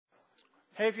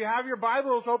Hey, if you have your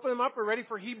Bibles, open them up. We're ready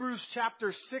for Hebrews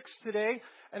chapter 6 today.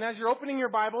 And as you're opening your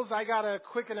Bibles, I got a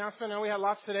quick announcement. I know we had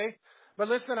lots today. But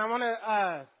listen, I want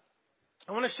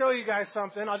to show you guys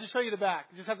something. I'll just show you the back.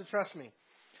 You just have to trust me.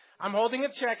 I'm holding a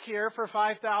check here for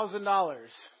 $5,000.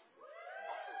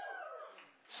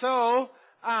 So,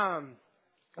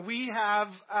 we have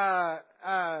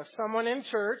someone in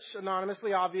church,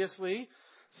 anonymously, obviously.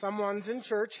 Someone's in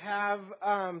church have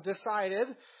decided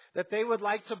that they would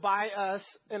like to buy us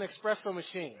an espresso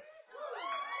machine.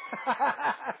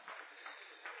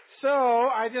 So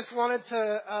I just wanted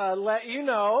to let you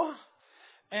know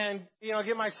and,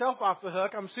 get myself off the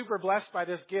hook. I'm super blessed by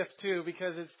this gift too,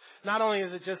 because it's not only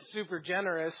is it just super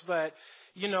generous, but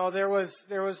there was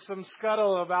some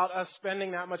scuttle about us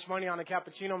spending that much money on a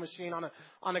cappuccino machine,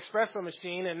 on espresso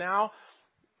machine, and now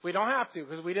we don't have to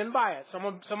because we didn't buy it.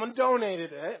 Someone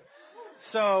donated it.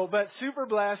 So, but super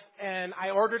blessed, and I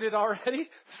ordered it already.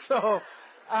 So,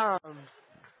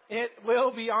 it will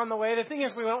be on the way. The thing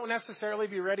is, we won't necessarily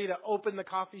be ready to open the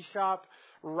coffee shop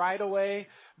right away,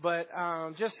 but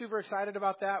just super excited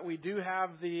about that. We do have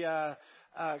the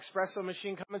espresso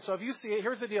machine coming. So if you see it,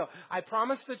 here's the deal. I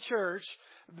promised the church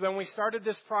when we started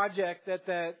this project that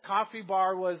the coffee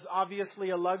bar was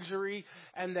obviously a luxury,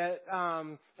 and that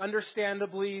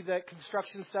understandably that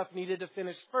construction stuff needed to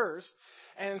finish first.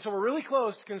 And so we're really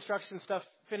close to construction stuff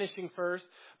finishing first,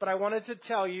 but I wanted to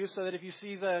tell you so that if you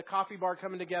see the coffee bar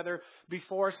coming together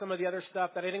before some of the other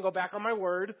stuff, that I didn't go back on my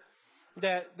word,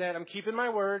 that I'm keeping my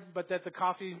word, but that the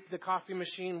coffee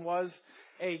machine was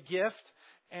a gift.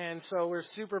 And so we're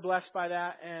super blessed by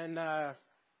that, and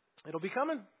it'll be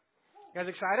coming. You guys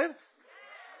excited?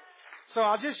 So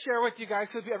I'll just share with you guys,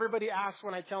 because everybody asks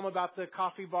when I tell them about the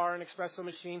coffee bar and espresso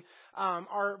machine.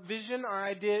 Our vision, our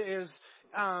idea is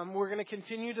we're going to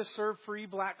continue to serve free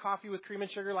black coffee with cream and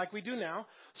sugar like we do now.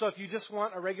 So if you just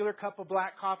want a regular cup of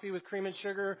black coffee with cream and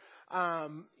sugar,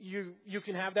 you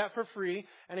can have that for free.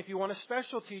 And if you want a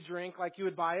specialty drink like you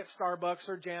would buy at Starbucks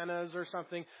or Jana's or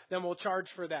something, then we'll charge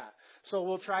for that. So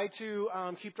we'll try to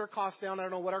keep our costs down. I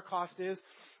don't know what our cost is.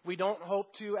 We don't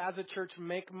hope to, as a church,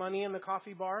 make money in the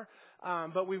coffee bar.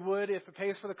 But we would, if it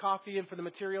pays for the coffee and for the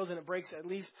materials and it breaks, at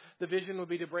least the vision would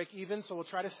be to break even. So we'll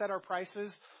try to set our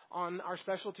prices on our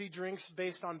specialty drinks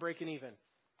based on breaking even.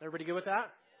 Everybody good with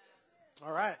that?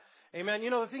 All right. Amen.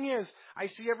 The thing is, I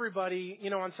see everybody,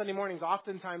 on Sunday mornings,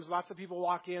 oftentimes lots of people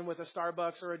walk in with a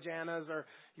Starbucks or a Jana's, or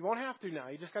you won't have to now.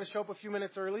 You just got to show up a few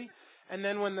minutes early. And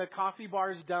then when the coffee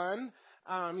bar's done,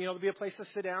 there'll be a place to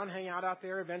sit down, hang out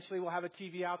there. Eventually we'll have a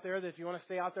TV out there that if you want to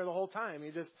stay out there the whole time,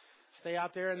 you just stay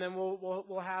out there, and then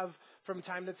we'll have from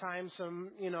time to time some,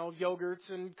 yogurts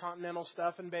and continental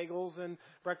stuff and bagels and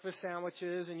breakfast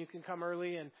sandwiches, and you can come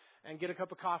early and get a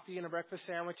cup of coffee and a breakfast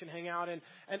sandwich and hang out.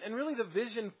 And really the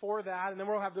vision for that, and then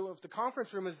we'll have if the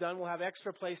conference room is done, we'll have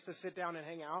extra place to sit down and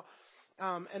hang out.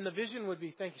 And the vision would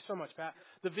be, thank you so much, Pat.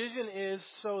 The vision is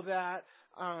so that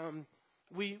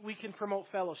we can promote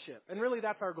fellowship. And really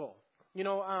that's our goal. In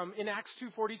Acts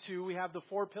 2:42, we have the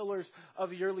 4 pillars of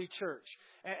the early church.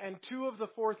 And 2 of the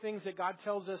 4 things that God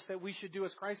tells us that we should do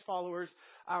as Christ followers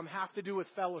have to do with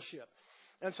fellowship.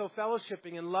 And so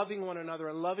fellowshipping and loving one another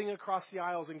and loving across the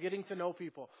aisles and getting to know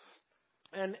people.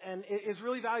 And it is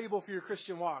really valuable for your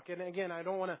Christian walk. And again, I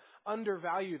don't want to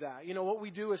undervalue that. What we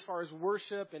do as far as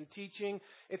worship and teaching,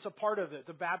 it's a part of it.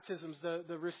 The baptisms,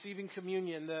 the receiving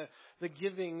communion, the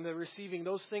giving, the receiving,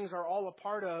 those things are all a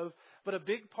part of. But a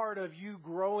big part of you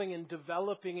growing and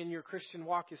developing in your Christian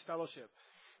walk is fellowship.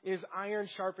 Is iron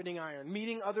sharpening iron.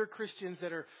 Meeting other Christians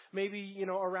that are maybe,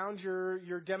 around your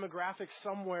demographic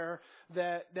somewhere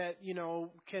that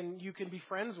you can be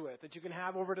friends with, that you can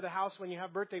have over to the house when you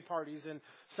have birthday parties and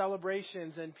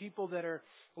celebrations, and people that are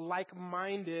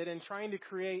like-minded, and trying to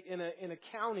create in a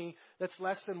county that's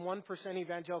less than 1%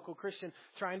 evangelical Christian,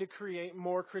 trying to create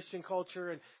more Christian culture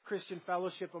and Christian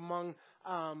fellowship among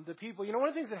the people. One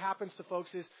of the things that happens to folks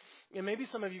is, maybe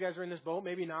some of you guys are in this boat,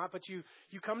 maybe not, but you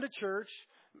come to church,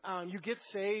 you get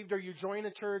saved, or you join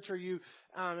a church, or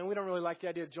and we don't really like the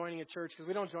idea of joining a church because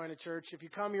we don't join a church. If you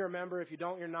come, you're a member. If you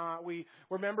don't, you're not.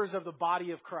 We're members of the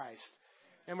body of Christ,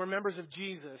 and we're members of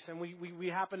Jesus, and we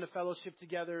happen to fellowship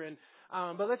together. And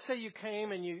but let's say you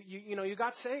came and you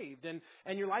got saved, and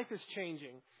your life is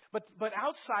changing. But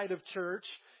outside of church,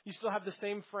 you still have the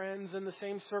same friends and the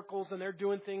same circles, and they're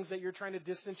doing things that you're trying to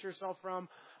distance yourself from.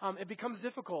 It becomes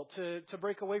difficult to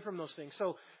break away from those things.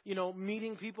 So,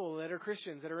 meeting people that are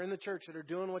Christians, that are in the church, that are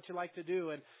doing what you like to do,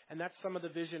 and that's some of the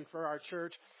vision for our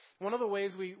church. One of the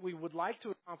ways we would like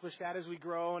to accomplish that as we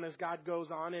grow and as God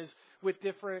goes on is with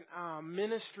different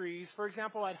ministries. For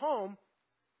example, at home,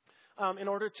 in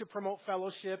order to promote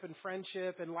fellowship and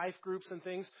friendship and life groups and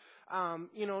things.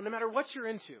 No matter what you're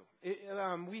into.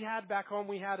 We had back home,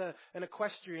 we had an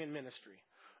equestrian ministry.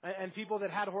 And people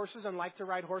that had horses and liked to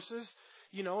ride horses,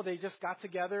 they just got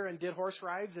together and did horse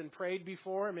rides and prayed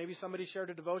before, and maybe somebody shared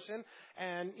a devotion.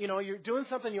 And, you're doing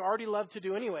something you already love to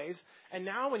do anyways. And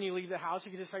now when you leave the house,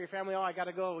 you can just tell your family, I got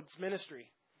to go. It's ministry.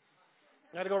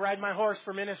 I got to go ride my horse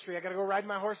for ministry. I got to go ride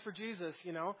my horse for Jesus,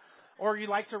 Or you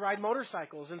like to ride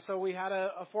motorcycles. And so we had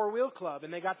a four-wheel club,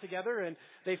 and they got together and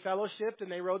they fellowshipped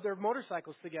and they rode their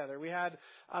motorcycles together. We had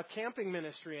a camping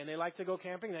ministry, and they like to go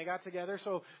camping. They got together.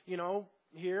 So,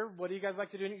 here, what do you guys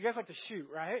like to do? You guys like to shoot,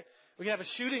 right? We have a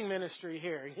shooting ministry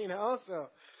here,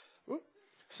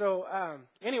 So,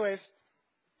 anyways,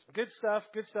 good stuff.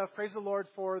 Praise the Lord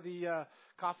for the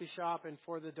coffee shop and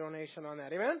for the donation on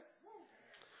that. Amen?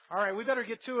 All right, we better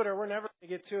get to it or we're never going to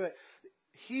get to it.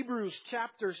 Hebrews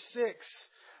chapter 6.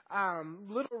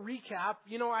 Little recap.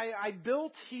 I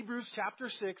built Hebrews chapter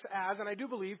 6 as, and I do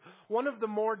believe, one of the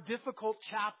more difficult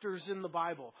chapters in the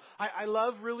Bible. I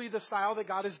love really the style that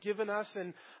God has given us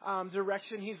and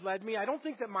direction He's led me. I don't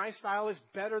think that my style is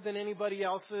better than anybody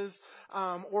else's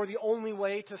or the only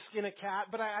way to skin a cat,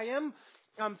 but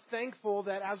I'm thankful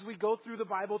that as we go through the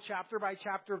Bible chapter by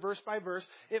chapter, verse by verse,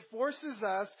 it forces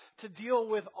us to deal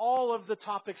with all of the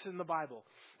topics in the Bible.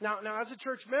 Now, as a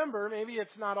church member, maybe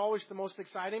it's not always the most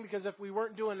exciting, because if we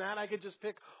weren't doing that, I could just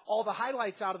pick all the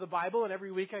highlights out of the Bible, and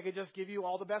every week I could just give you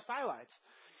all the best highlights.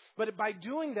 But by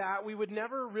doing that, we would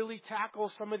never really tackle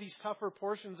some of these tougher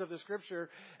portions of the Scripture.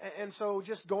 And so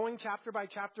just going chapter by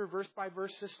chapter, verse by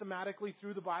verse, systematically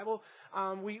through the Bible,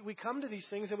 we come to these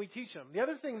things and we teach them. The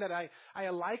other thing that I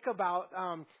like about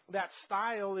that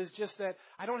style is just that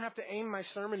I don't have to aim my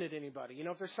sermon at anybody.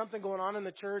 If there's something going on in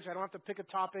the church, I don't have to pick a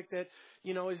topic that,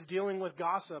 is dealing with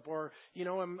gossip, or,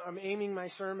 I'm aiming my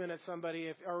sermon at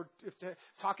somebody,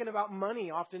 talking about money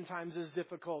oftentimes is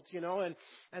difficult,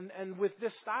 and with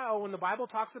this style, when the Bible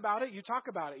talks about it, you talk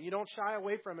about it. You don't shy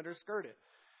away from it or skirt it.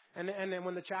 And then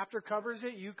when the chapter covers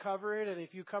it, you cover it. And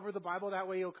if you cover the Bible that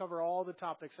way, you'll cover all the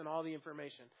topics and all the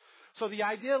information. So the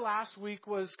idea last week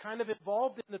was kind of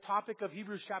involved in the topic of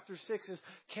Hebrews chapter 6 is,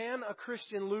 can a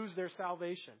Christian lose their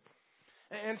salvation?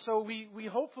 And so we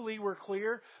hopefully were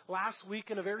clear last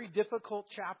week in a very difficult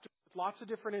chapter with lots of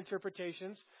different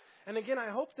interpretations. And again, I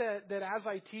hope that as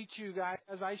I teach you guys,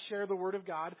 as I share the Word of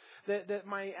God, that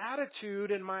my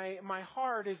attitude and my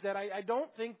heart is that I don't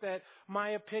think that my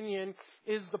opinion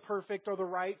is the perfect or the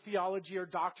right theology or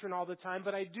doctrine all the time,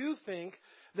 but I do think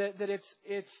that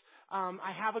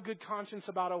I have a good conscience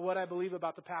about what I believe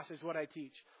about the passage, what I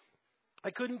teach.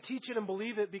 I couldn't teach it and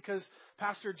believe it because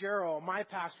Pastor Gerald, my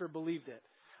pastor, believed it.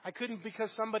 I couldn't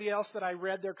because somebody else that I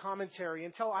read their commentary.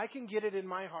 Until I can get it in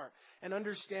my heart and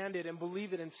understand it and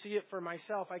believe it and see it for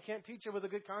myself, I can't teach it with a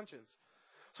good conscience.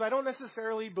 So I don't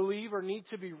necessarily believe or need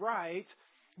to be right,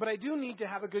 but I do need to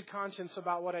have a good conscience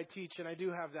about what I teach, and I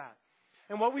do have that.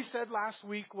 And what we said last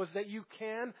week was that you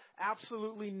can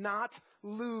absolutely not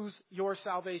lose your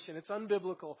salvation. It's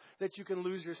unbiblical that you can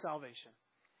lose your salvation.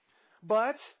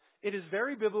 But it is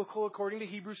very biblical, according to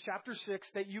Hebrews chapter 6,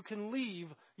 that you can leave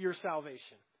your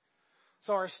salvation.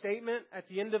 So our statement at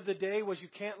the end of the day was, you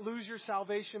can't lose your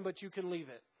salvation, but you can leave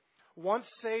it. Once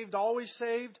saved, always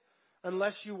saved,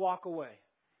 unless you walk away.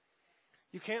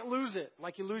 You can't lose it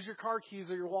like you lose your car keys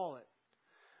or your wallet.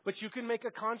 But you can make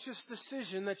a conscious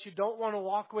decision that you don't want to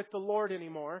walk with the Lord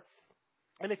anymore.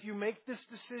 And if you make this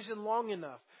decision long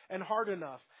enough and hard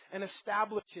enough and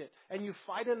establish it, and you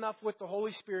fight enough with the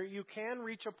Holy Spirit, you can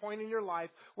reach a point in your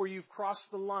life where you've crossed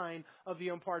the line of the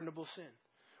unpardonable sin.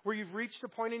 Where you've reached a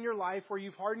point in your life where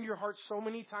you've hardened your heart so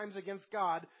many times against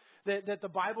God that the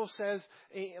Bible says,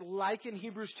 like in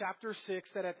Hebrews chapter 6,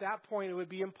 that at that point it would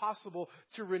be impossible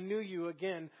to renew you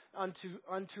again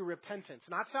unto repentance.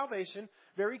 Not salvation.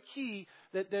 Very key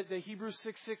that the Hebrews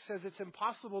 6:6 says it's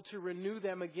impossible to renew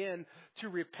them again to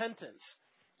repentance.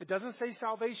 It doesn't say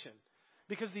salvation.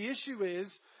 Because the issue is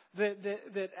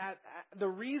the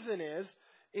reason is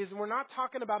we're not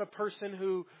talking about a person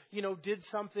who, did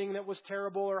something that was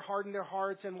terrible or hardened their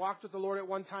hearts and walked with the Lord at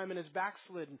one time and is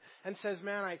backslidden and says,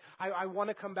 man, I want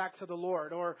to come back to the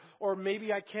Lord. Or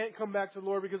maybe I can't come back to the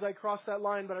Lord because I crossed that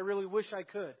line, but I really wish I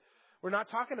could. We're not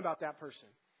talking about that person.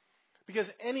 Because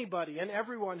anybody and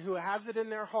everyone who has it in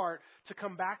their heart to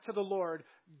come back to the Lord,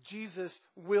 Jesus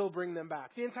will bring them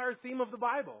back. The entire theme of the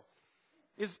Bible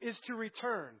is to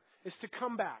return, is to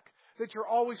come back, that you're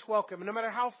always welcome. And no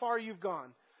matter how far you've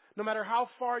gone, no matter how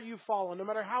far you've fallen, no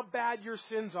matter how bad your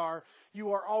sins are,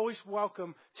 you are always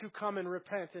welcome to come and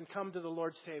repent and come to the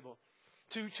Lord's table.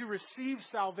 To receive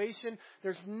salvation,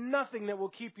 there's nothing that will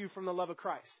keep you from the love of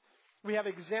Christ. We have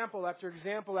example after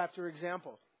example after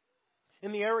example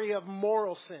in the area of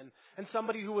moral sin, and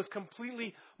somebody who was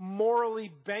completely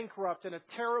morally bankrupt and a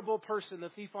terrible person, the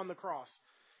thief on the cross.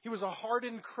 He was a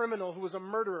hardened criminal who was a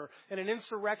murderer and an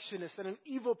insurrectionist and an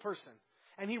evil person.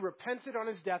 And he repented on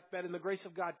his deathbed, and the grace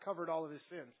of God covered all of his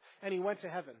sins. And he went to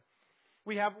heaven.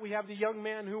 We have the young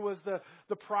man who was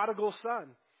the prodigal son,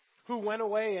 who went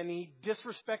away and he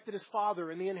disrespected his father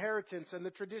and the inheritance and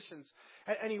the traditions.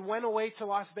 And he went away to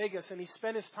Las Vegas and he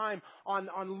spent his time on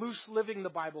loose living, the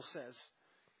Bible says.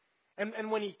 And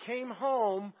when he came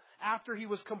home, after he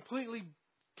was completely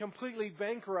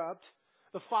bankrupt,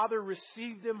 the father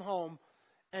received him home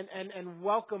and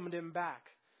welcomed him back.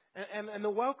 And the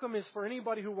welcome is for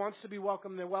anybody who wants to be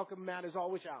welcomed. The welcome mat is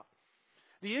always out.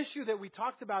 The issue that we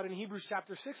talked about in Hebrews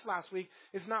chapter 6 last week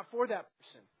is not for that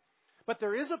person. But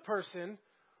there is a person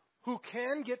who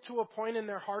can get to a point in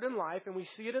their heart and life, and we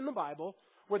see it in the Bible,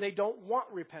 where they don't want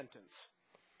repentance.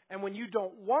 And when you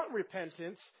don't want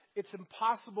repentance, it's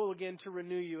impossible again to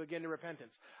renew you again to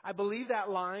repentance. I believe that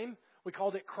line, we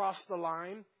called it cross the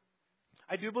line.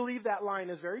 I do believe that line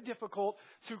is very difficult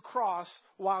to cross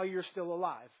while you're still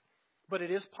alive. But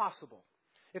it is possible.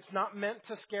 It's not meant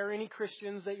to scare any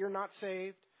Christians that you're not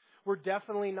saved. We're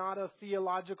definitely not a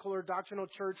theological or doctrinal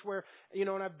church where, and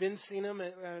I've been seen them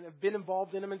and I've been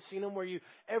involved in them and seen them where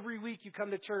every week you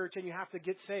come to church and you have to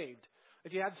get saved.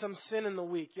 If you had some sin in the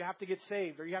week, you have to get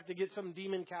saved, or you have to get some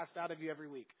demon cast out of you every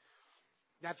week.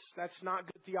 That's not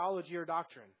good theology or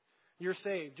doctrine. You're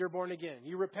saved. You're born again.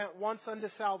 You repent once unto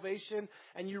salvation,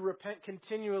 and you repent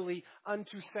continually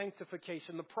unto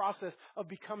sanctification, the process of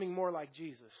becoming more like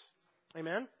Jesus.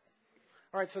 Amen?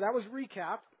 All right, so that was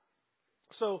recap.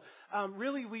 So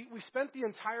really, we spent the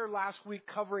entire last week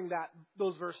covering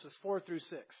those verses, 4 through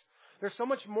 6. There's so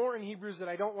much more in Hebrews that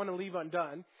I don't want to leave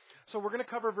undone. So we're going to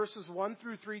cover verses 1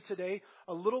 through 3 today,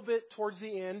 a little bit towards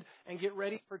the end, and get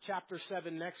ready for chapter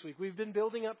 7 next week. We've been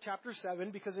building up chapter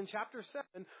 7 because in chapter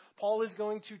 7, Paul is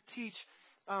going to teach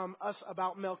us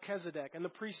about Melchizedek and the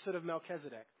priesthood of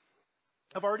Melchizedek.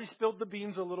 I've already spilled the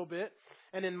beans a little bit,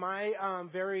 and in my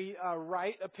very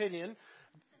right opinion,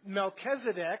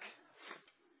 Melchizedek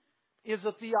is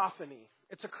a theophany.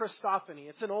 It's a Christophany.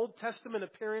 It's an Old Testament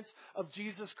appearance of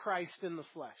Jesus Christ in the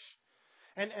flesh.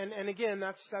 And again,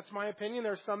 that's my opinion.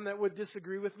 There's some that would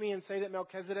disagree with me and say that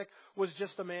Melchizedek was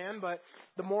just a man, but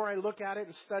the more I look at it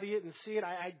and study it and see it,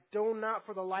 I do not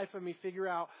for the life of me figure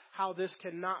out how this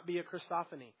cannot be a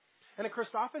Christophany. And a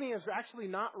Christophany is actually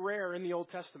not rare in the Old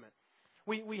Testament.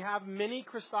 We have many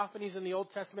Christophanies in the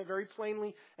Old Testament very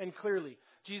plainly and clearly.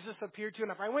 Jesus appeared to,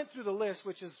 and if I went through the list,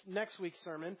 which is next week's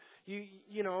sermon,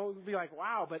 you'd be like,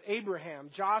 wow, but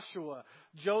Abraham, Joshua,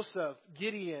 Joseph,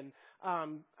 Gideon,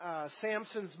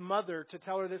 Samson's mother to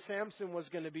tell her that Samson was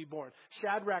going to be born,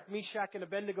 Shadrach, Meshach, and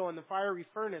Abednego in the fiery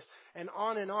furnace, and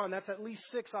on and on. That's at least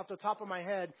 6 off the top of my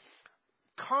head.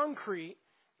 Concrete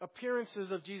appearances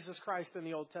of Jesus Christ in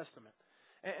the Old Testament.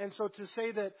 And so to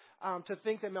say that, to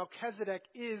think that Melchizedek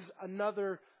is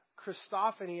another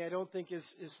Christophany, I don't think is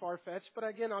far-fetched. But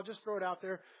again, I'll just throw it out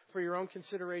there for your own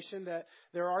consideration that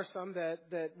there are some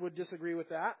that would disagree with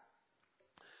that.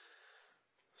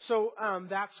 So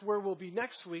that's where we'll be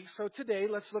next week. So today,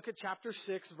 let's look at chapter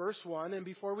 6, verse 1. And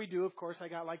before we do, of course, I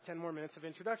got like 10 more minutes of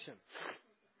introduction.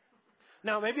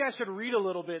 Now, maybe I should read a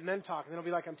little bit and then talk, and it'll be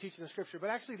like I'm teaching the scripture.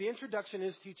 But actually, the introduction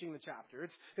is teaching the chapter.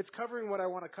 It's covering what I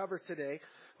want to cover today.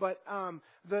 But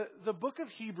the book of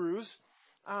Hebrews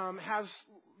has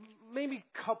maybe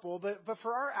a couple, but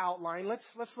for our outline,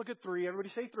 let's look at 3.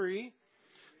 Everybody say 3.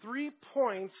 3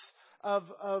 points of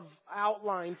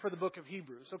outline for the book of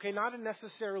Hebrews. Okay, not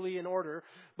necessarily in order,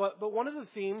 but one of the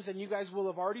themes, and you guys will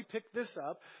have already picked this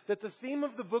up, that the theme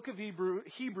of the book of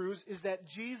Hebrews is that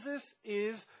Jesus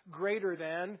is greater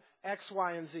than X,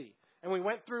 Y, and Z. And we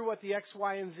went through what the X,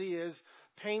 Y, and Z is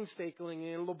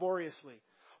painstakingly and laboriously.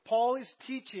 Paul is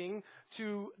teaching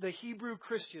to the Hebrew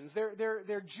Christians.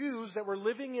 They're Jews that were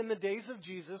living in the days of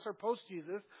Jesus or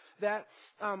post-Jesus that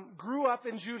grew up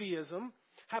in Judaism,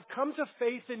 have come to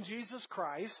faith in Jesus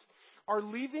Christ, are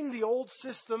leaving the old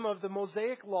system of the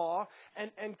Mosaic law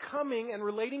and coming and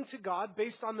relating to God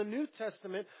based on the New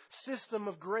Testament system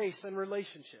of grace and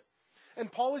relationship.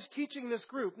 And Paul is teaching this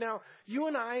group. Now, you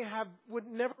and I would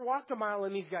never walked a mile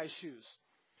in these guys' shoes.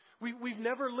 We've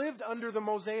never lived under the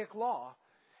Mosaic law.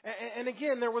 And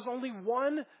again, there was only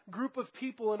one group of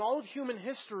people in all of human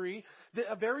history,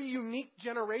 a very unique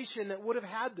generation that would have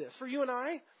had this. For you and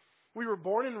I, we were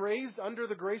born and raised under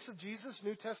the grace of Jesus,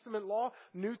 New Testament law,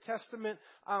 New Testament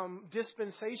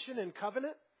dispensation and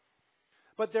covenant.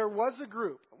 But there was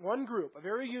one group, a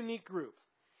very unique group.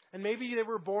 And maybe they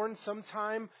were born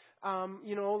sometime,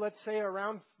 let's say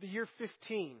around the year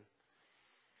 15.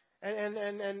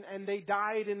 And they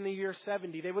died in the year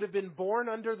 70. They would have been born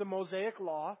under the Mosaic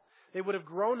law. They would have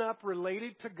grown up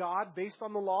related to God based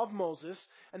on the law of Moses.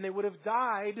 And they would have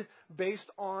died based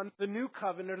on the New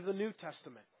Covenant or the New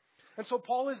Testament. And so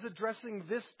Paul is addressing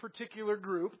this particular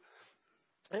group.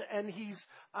 And he's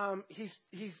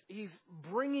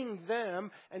bringing them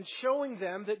and showing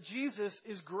them that Jesus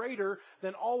is greater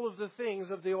than all of the things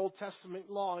of the Old Testament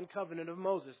law and covenant of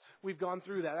Moses. We've gone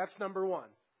through that. That's number one.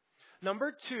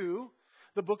 Number two,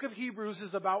 the book of Hebrews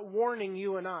is about warning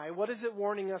you and I. What is it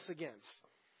warning us against?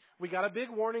 We got a big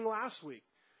warning last week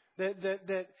that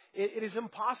it is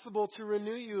impossible to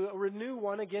renew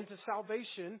one again to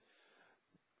salvation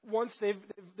once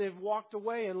they've walked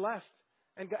away and left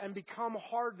and become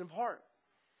hardened of heart.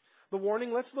 The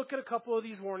warning, let's look at a couple of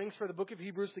these warnings for the book of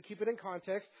Hebrews to keep it in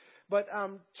context. But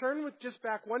turn with just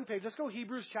back one page. Let's go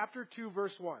Hebrews chapter 2,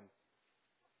 verse 1.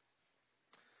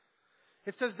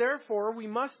 It says, therefore, we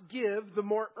must give the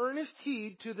more earnest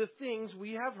heed to the things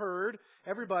we have heard.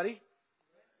 Everybody.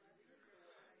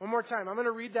 One more time. I'm going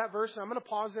to read that verse. And I'm going to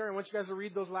pause there. I want you guys to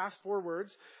read those last 4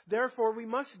 words. Therefore, we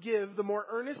must give the more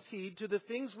earnest heed to the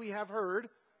things we have heard.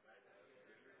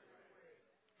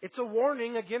 It's a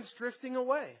warning against drifting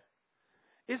away.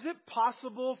 Is it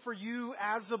possible for you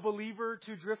as a believer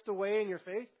to drift away in your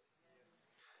faith?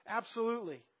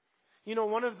 Absolutely. You know,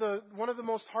 one of the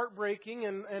most heartbreaking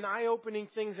and eye-opening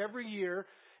things every year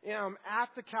at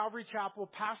the Calvary Chapel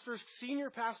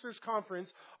Senior Pastors Conference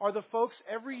are the folks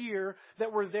every year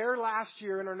that were there last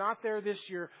year and are not there this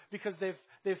year because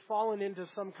they've fallen into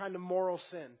some kind of moral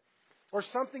sin. Or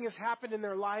something has happened in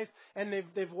their life and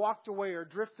they've walked away or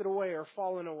drifted away or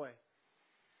fallen away.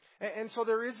 And so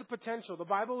there is a potential. The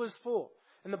Bible is full.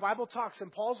 And the Bible talks.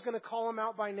 And Paul's going to call them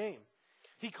out by name.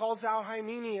 He calls out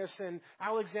Hymenaeus and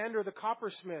Alexander the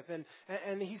coppersmith.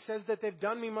 And he says that they've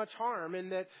done me much harm.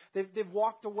 And that they've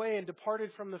walked away and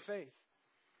departed from the faith.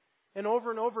 And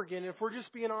over again, if we're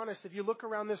just being honest, if you look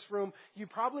around this room, you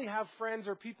probably have friends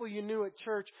or people you knew at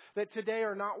church that today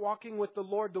are not walking with the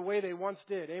Lord the way they once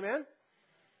did. Amen?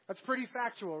 That's pretty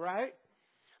factual, right?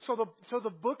 So the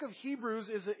book of Hebrews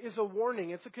is a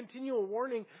warning. It's a continual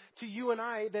warning to you and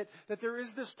I that there is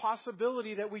this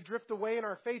possibility that we drift away in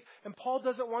our faith. And Paul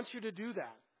doesn't want you to do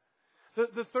that.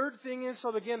 The third thing is,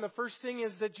 so again, the first thing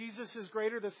is that Jesus is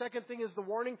greater. The second thing is the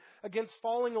warning against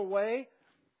falling away.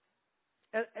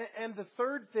 And the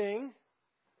third thing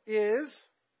is,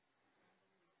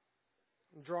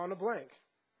 I'm drawing a blank.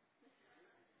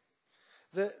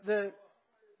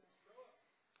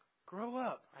 Grow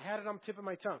up. I had it on the tip of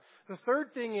my tongue. The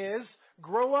third thing is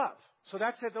grow up. So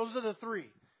that's it. Those are the 3.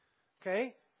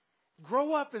 Okay?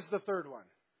 Grow up is the third one.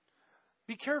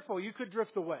 Be careful. You could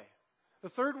drift away. The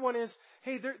third one is,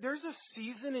 hey, there's a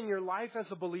season in your life as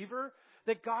a believer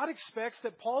that God expects,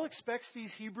 that Paul expects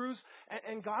these Hebrews,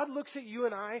 and God looks at you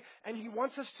and I, and He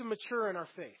wants us to mature in our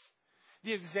faith.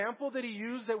 The example that he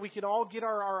used that we can all get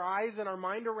our eyes and our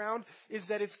mind around is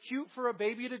that it's cute for a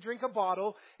baby to drink a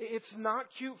bottle. It's not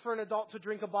cute for an adult to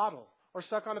drink a bottle or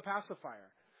suck on a pacifier.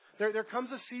 There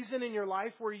comes a season in your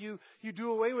life where you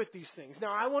do away with these things.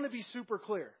 Now, I want to be super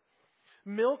clear.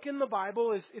 Milk in the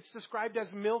Bible it's described as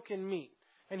milk and meat.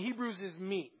 And Hebrews is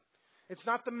meat. It's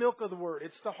not the milk of the word.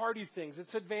 It's the hearty things.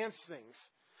 It's advanced things.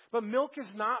 But milk is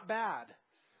not bad.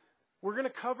 We're going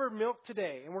to cover milk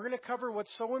today, and we're going to cover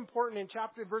what's so important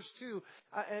in verse 2,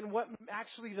 and what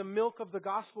actually the milk of the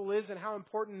gospel is and how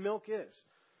important milk is.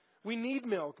 We need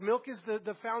milk. Milk is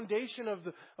the foundation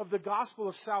of the gospel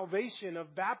of salvation,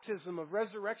 of baptism, of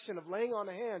resurrection, of laying on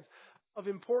of hands, of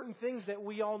important things that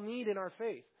we all need in our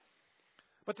faith.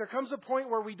 But there comes a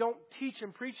point where we don't teach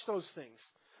and preach those things.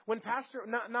 When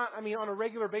on a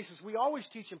regular basis, we always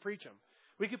teach and preach them.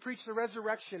 We could preach the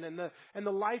resurrection and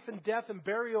the life and death and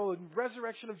burial and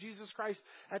resurrection of Jesus Christ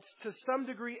to some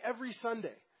degree every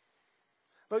Sunday.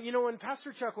 But when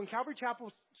Calvary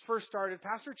Chapel first started,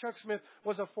 Pastor Chuck Smith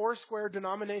was a Foursquare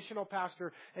denominational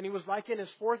pastor, and he was like in his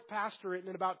 4th pastorate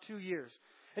in about 2 years.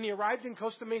 And he arrived in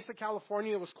Costa Mesa,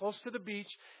 California. It was close to the beach,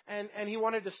 and he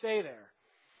wanted to stay there.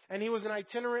 And he was an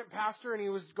itinerant pastor, and he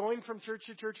was going from church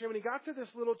to church. And when he got to this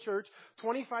little church,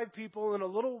 25 people in a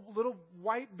little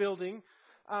white building,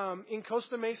 in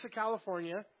Costa Mesa,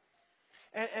 California,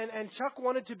 and Chuck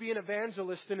wanted to be an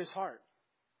evangelist in his heart.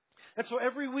 And so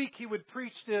every week he would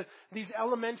preach these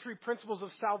elementary principles of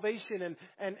salvation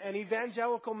and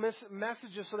evangelical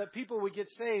messages so that people would get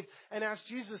saved and ask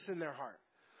Jesus in their heart.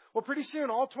 Well, pretty soon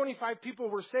all 25 people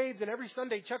were saved, and every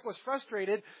Sunday Chuck was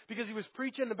frustrated because he was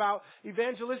preaching about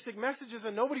evangelistic messages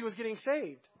and nobody was getting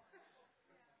saved.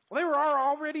 Well, they were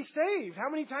already saved. How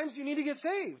many times do you need to get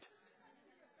saved?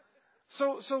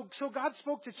 So God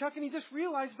spoke to Chuck, and he just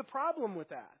realized the problem with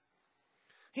that.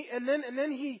 And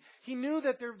then he knew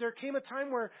that there came a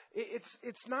time where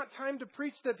it's not time to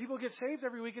preach that people get saved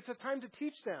every week. It's a time to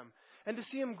teach them and to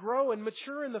see them grow and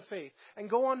mature in the faith and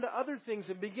go on to other things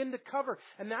and begin to cover.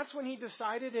 And that's when he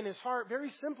decided in his heart,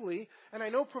 very simply, and I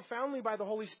know profoundly by the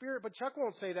Holy Spirit, but Chuck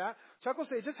won't say that. Chuck will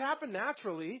say it just happened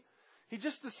naturally. He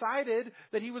just decided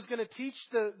that he was going to teach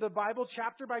the Bible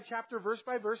chapter by chapter, verse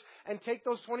by verse, and take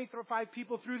those 25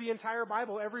 people through the entire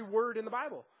Bible, every word in the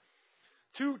Bible.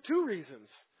 Two reasons.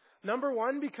 Number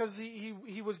one, because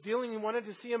he was he wanted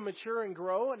to see them mature and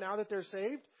grow now that they're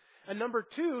saved. And number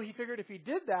two, he figured if he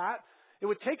did that, it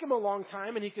would take him a long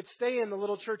time and he could stay in the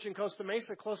little church in Costa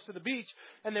Mesa close to the beach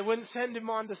and they wouldn't send him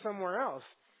on to somewhere else.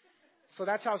 So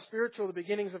that's how spiritual the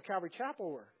beginnings of Calvary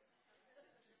Chapel were.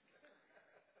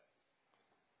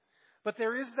 But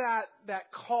there is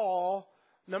that call,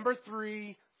 number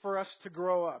 3, for us to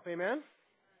grow up. Amen?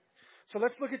 So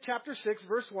let's look at chapter 6,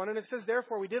 verse 1, and it says,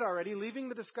 therefore, we did already, leaving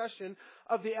the discussion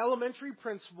of the elementary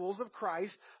principles of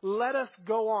Christ, let us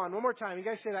go on. One more time. You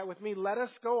guys say that with me. Let us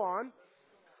go on.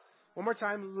 One more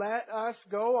time. Let us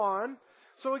go on.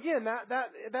 So again,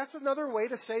 that's another way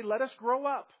to say, let us grow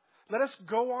up. Let us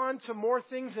go on to more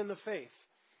things in the faith.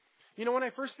 You know, when I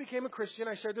first became a Christian,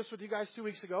 I shared this with you guys 2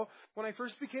 weeks ago. When I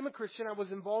first became a Christian, I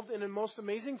was involved in a most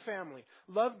amazing family.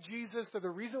 Loved Jesus. They're the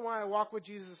reason why I walk with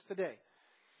Jesus today.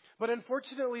 But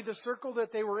unfortunately, the circle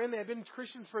that they were in, they had been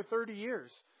Christians for 30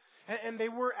 years. And they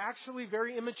were actually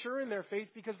very immature in their faith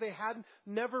because they had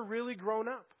never really grown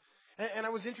up. And I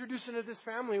was introduced into this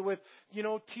family with,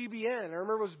 TBN. I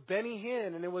remember it was Benny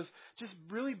Hinn, and it was just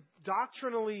really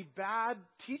doctrinally bad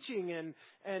teaching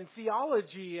and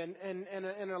theology and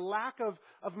a lack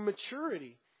of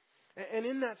maturity. And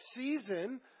in that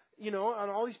season, and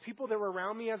all these people that were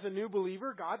around me as a new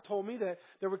believer, God told me that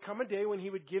there would come a day when He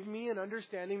would give me an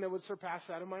understanding that would surpass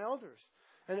that of my elders.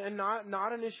 And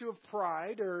not an issue of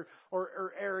pride or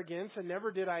arrogance. And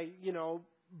never did I,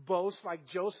 boast like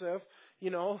Joseph,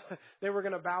 they were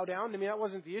going to bow down to me. That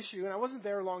wasn't the issue. And I wasn't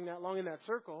there that long in that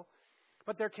circle.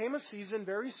 But there came a season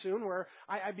very soon where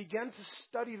I began to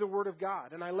study the Word of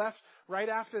God. And I left right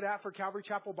after that for Calvary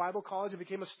Chapel Bible College. I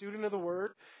became a student of the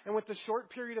Word. And with the short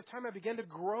period of time, I began to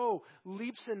grow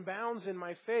leaps and bounds in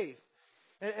my faith.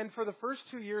 And for the first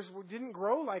 2 years, we didn't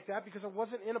grow like that because I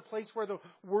wasn't in a place where the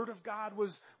Word of God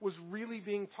was really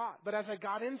being taught. But as I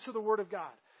got into the Word of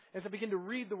God, as I began to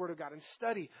read the Word of God and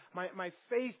study, my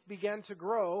faith began to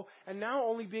grow. And now,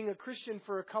 only being a Christian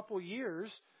for a couple years,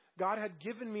 God had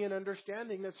given me an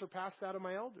understanding that surpassed that of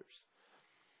my elders.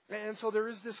 And so there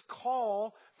is this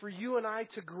call for you and I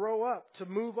to grow up, to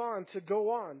move on, to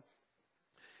go on.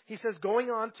 He says, going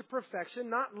on to perfection,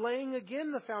 not laying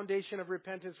again the foundation of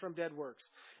repentance from dead works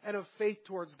and of faith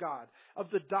towards God, of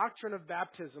the doctrine of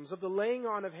baptisms, of the laying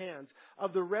on of hands,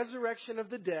 of the resurrection of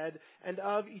the dead, and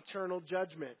of eternal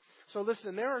judgment. So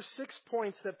listen, there are 6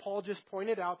 points that Paul just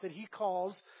pointed out that he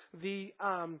calls the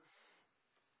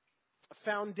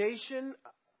foundation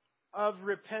of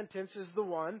repentance is the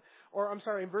one,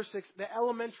 in verse 6, the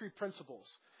elementary principles.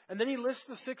 And then he lists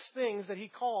the 6 things that he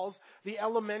calls the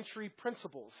elementary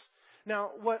principles.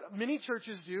 Now, what many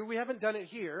churches do, we haven't done it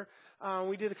here.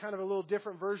 We did a kind of a little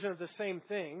different version of the same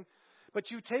thing. But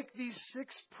you take these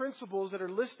 6 principles that are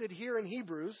listed here in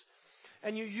Hebrews,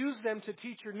 and you use them to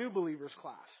teach your new believers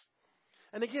class.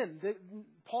 And again,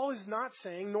 Paul is not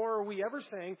saying, nor are we ever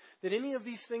saying, that any of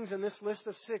these things in this list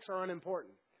of 6 are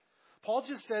unimportant. Paul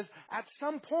just says, at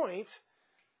some point,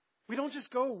 we don't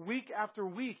just go week after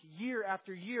week, year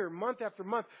after year, month after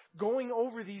month, going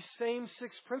over these same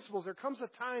 6 principles. There comes a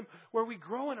time where we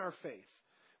grow in our faith,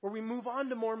 where we move on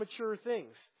to more mature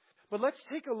things. But let's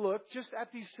take a look just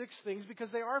at these 6 things because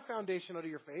they are foundational to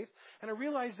your faith. And I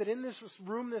realize that in this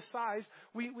room this size,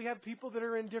 we have people that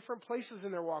are in different places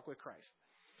in their walk with Christ.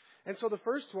 And so the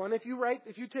first one, if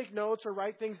you take notes or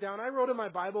write things down, I wrote in my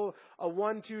Bible a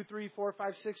 1, 2, 3, 4,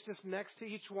 5, 6 just next to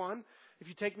each one. If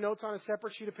you take notes on a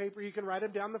separate sheet of paper, you can write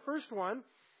them down. The first one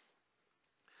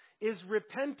is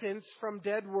repentance from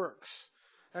dead works.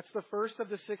 That's the first of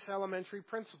the 6 elementary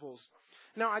principles.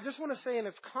 Now, I just want to say in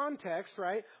its context,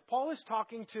 right, Paul is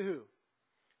talking to who?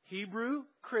 Hebrew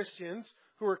Christians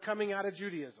who are coming out of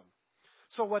Judaism.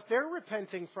 So what they're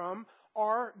repenting from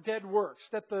are dead works,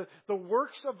 that the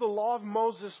works of the law of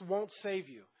Moses won't save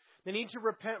you. They need to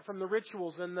repent from the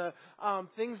rituals and the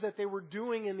things that they were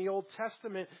doing in the Old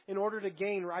Testament in order to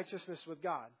gain righteousness with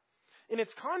God. In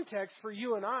its context, for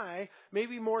you and I,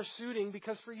 maybe more suiting,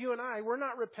 because for you and I, we're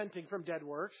not repenting from dead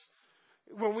works.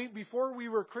 Before we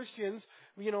were Christians,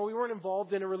 we weren't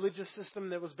involved in a religious system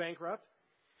that was bankrupt.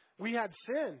 We had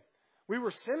sin. We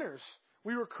were sinners.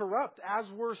 We were corrupt, as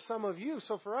were some of you.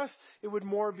 So for us, it would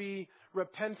more be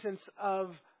repentance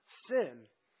of sin.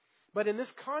 But in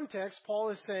this context, Paul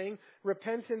is saying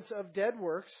repentance of dead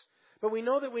works, but we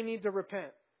know that we need to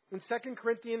repent. In 2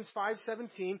 Corinthians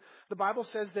 5:17, the Bible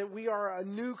says that we are a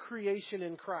new creation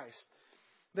in Christ.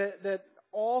 That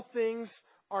all things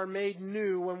are made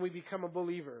new when we become a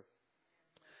believer.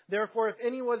 Therefore, if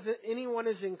anyone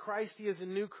is in Christ, he is a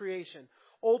new creation.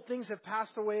 Old things have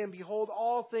passed away, and behold,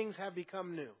 all things have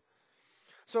become new.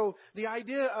 So the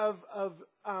idea of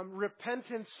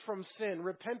repentance from sin,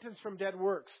 repentance from dead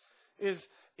works, is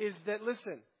that,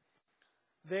 listen,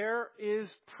 there is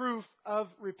proof of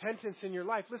repentance in your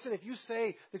life. Listen, if you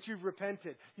say that you've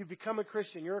repented, you've become a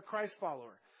Christian, you're a Christ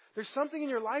follower, there's something in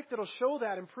your life that'll show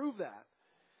that and prove that.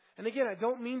 And again, I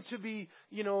don't mean to be,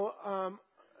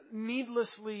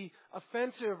 needlessly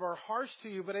offensive or harsh to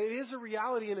you, but it is a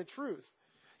reality and a truth.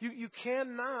 You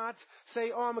cannot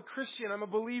say, oh, I'm a Christian, I'm a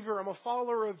believer, I'm a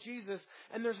follower of Jesus,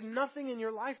 and there's nothing in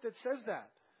your life that says that.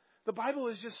 The Bible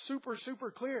is just super,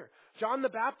 super clear. John the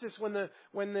Baptist, when the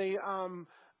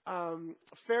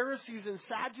Pharisees and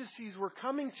Sadducees were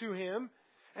coming to him,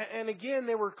 and again,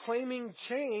 they were claiming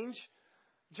change,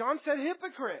 John said,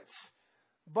 hypocrites,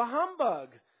 bahumbug.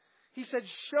 He said,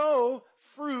 show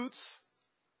fruits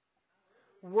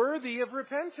worthy of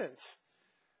repentance.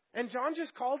 And John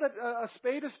just called it a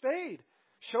spade a spade.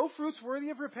 Show fruits worthy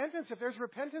of repentance. If there's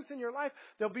repentance in your life,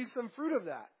 there'll be some fruit of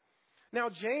that. Now,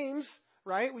 James,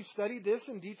 right, we studied this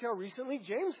in detail recently.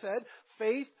 James said,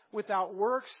 faith without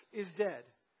works is dead.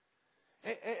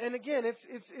 And again,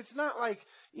 it's not like,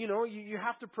 you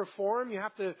have to perform, you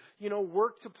have to,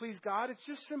 work to please God. It's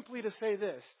just simply to say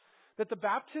this, that the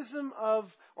baptism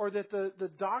that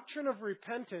the doctrine of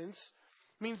repentance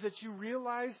means that you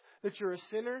realize that you're a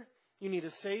sinner, you need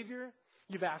a Savior,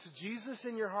 you've asked Jesus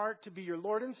in your heart to be your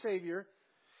Lord and Savior,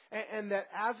 and that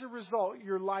as a result,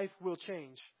 your life will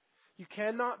change. You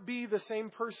cannot be the same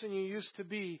person you used to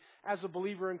be as a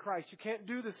believer in Christ. You can't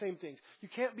do the same things. You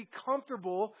can't be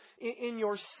comfortable in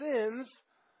your sins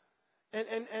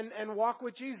and walk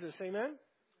with Jesus. Amen?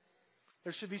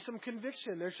 There should be some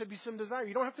conviction. There should be some desire.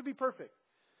 You don't have to be perfect.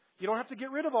 You don't have to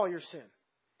get rid of all your sin.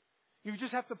 You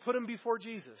just have to put them before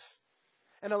Jesus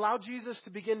and allow Jesus to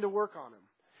begin to work on them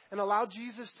and allow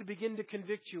Jesus to begin to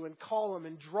convict you and call them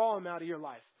and draw them out of your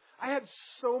life. I had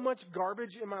so much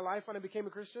garbage in my life when I became a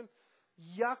Christian.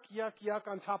 Yuck, yuck, yuck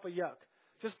on top of yuck.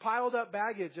 Just piled up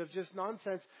baggage of just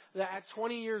nonsense that at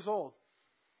 20 years old,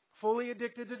 fully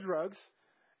addicted to drugs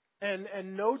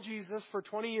and know Jesus for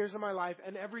 20 years of my life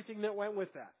and everything that went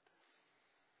with that.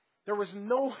 There was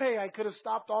no way I could have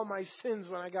stopped all my sins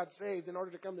when I got saved in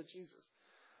order to come to Jesus.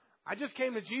 I just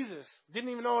came to Jesus. Didn't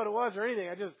even know what it was or anything.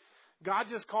 God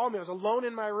just called me. I was alone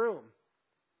in my room,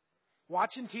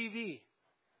 watching TV.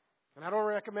 And I don't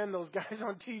recommend those guys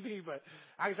on TV, but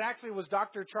I was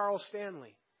Dr. Charles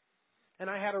Stanley. And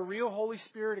I had a real Holy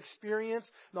Spirit experience.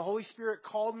 And the Holy Spirit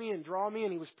called me and drew me,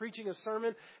 and He was preaching a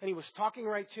sermon, and He was talking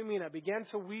right to me, and I began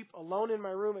to weep alone in my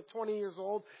room at 20 years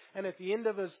old. And at the end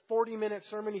of His 40-minute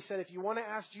sermon, He said, if you want to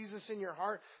ask Jesus in your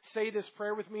heart, say this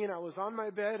prayer with me. And I was on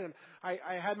my bed, and I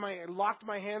locked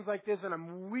my hands like this, and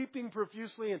I'm weeping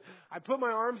profusely, and I put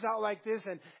my arms out like this,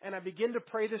 and I begin to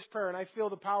pray this prayer, and I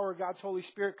feel the power of God's Holy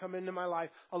Spirit come into my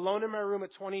life, alone in my room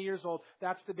at 20 years old.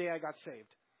 That's the day I got saved.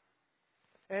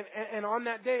 And on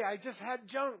that day, I just had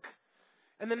junk.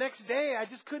 And the next day, I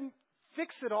just couldn't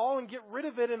fix it all and get rid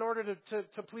of it in order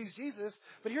to please Jesus.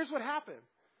 But here's what happened.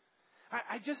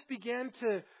 I just began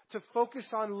to focus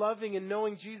on loving and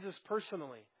knowing Jesus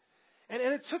personally. And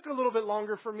it took a little bit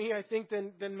longer for me, I think,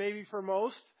 than maybe for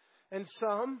most and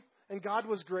some. And God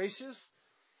was gracious.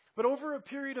 But over a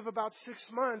period of about 6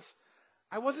 months,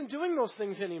 I wasn't doing those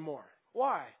things anymore.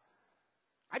 Why?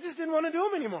 I just didn't want to do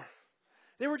them anymore.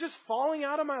 They were just falling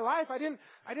out of my life. I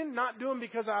didn't not do them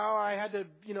because I had to,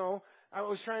 I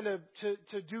was trying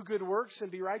to do good works and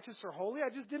be righteous or holy. I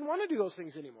just didn't want to do those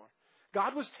things anymore.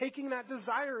 God was taking that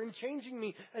desire and changing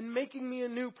me and making me a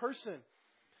new person.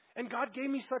 And God gave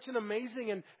me such an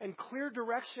amazing and clear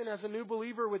direction as a new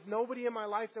believer with nobody in my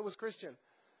life that was Christian.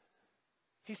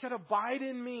 He said, abide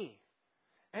in me.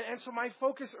 And so my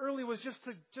focus early was just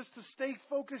to stay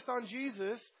focused on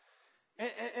Jesus.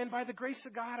 And by the grace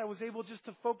of God, I was able just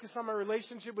to focus on my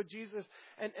relationship with Jesus,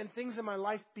 and things in my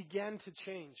life began to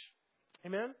change.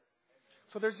 Amen?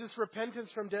 So there's this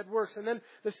repentance from dead works. And then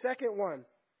the second one,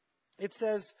 it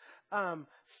says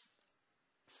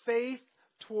faith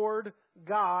toward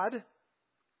God.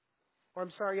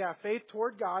 Faith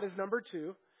toward God is number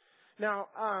 2. Now,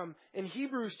 in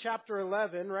Hebrews chapter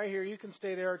 11, right here, you can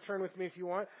stay there or turn with me if you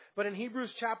want. But in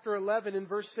Hebrews chapter 11, in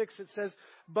verse 6, it says,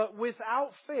 "But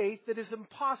without faith it is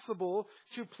impossible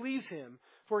to please Him.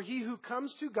 For he who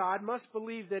comes to God must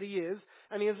believe that He is,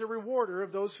 and He is a rewarder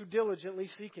of those who diligently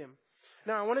seek Him."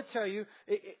 Now, I want to tell you,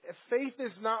 faith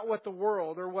is not what the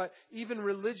world or what even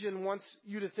religion wants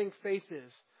you to think faith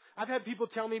is. I've had people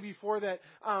tell me before that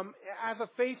as a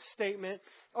faith statement,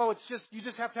 you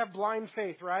just have to have blind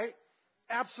faith, right?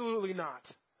 Absolutely not.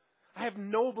 I have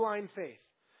no blind faith.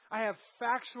 I have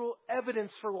factual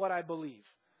evidence for what I believe.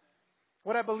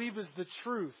 What I believe is the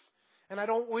truth. And I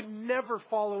would never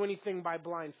follow anything by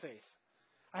blind faith.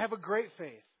 I have a great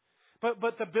faith.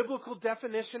 But the biblical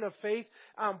definition of faith,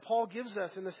 Paul gives us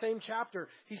in the same chapter.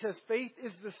 He says, faith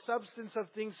is the substance of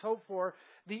things hoped for,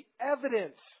 the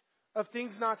evidence of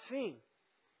things not seen.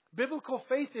 Biblical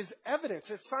faith is evidence.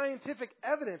 It's scientific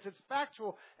evidence. It's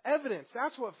factual evidence.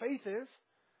 That's what faith is.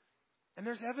 And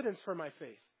there's evidence for my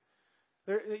faith.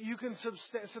 You can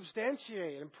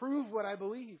substantiate and prove what I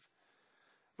believe.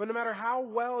 But no matter how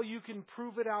well you can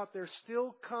prove it out, there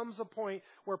still comes a point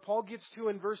where Paul gets to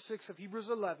in verse 6 of Hebrews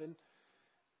 11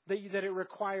 that it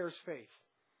requires faith.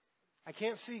 I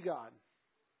can't see God.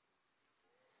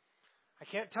 I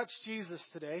can't touch Jesus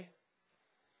today.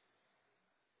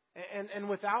 And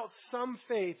without some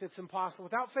faith, it's impossible.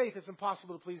 Without faith, it's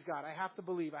impossible to please God. I have to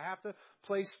believe. I have to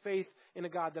place faith in a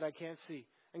God that I can't see.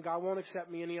 And God won't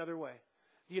accept me any other way.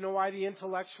 Do you know why the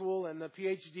intellectual and the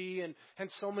PhD and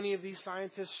so many of these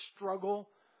scientists struggle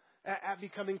at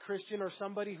becoming Christian, or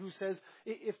somebody who says,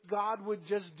 if God would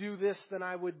just do this, then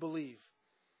I would believe?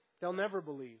 They'll never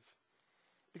believe.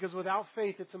 Because without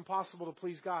faith, it's impossible to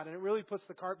please God. And it really puts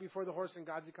the cart before the horse in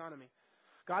God's economy.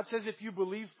 God says, if you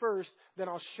believe first, then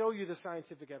I'll show you the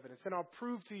scientific evidence. Then I'll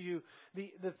prove to you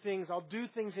the things. I'll do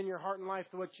things in your heart and life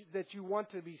that you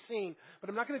want to be seen. But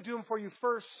I'm not going to do them for you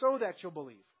first so that you'll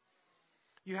believe.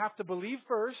 You have to believe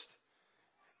first.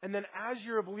 And then as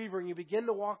you're a believer and you begin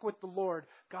to walk with the Lord,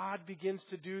 God begins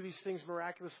to do these things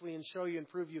miraculously and show you and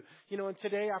prove you. You know, and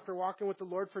today, after walking with the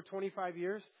Lord for 25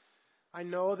 years, I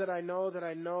know that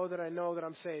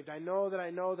I'm saved. I know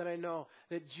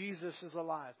that Jesus is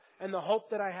alive. And the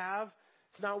hope that I have,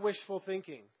 it's not wishful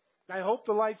thinking. I hope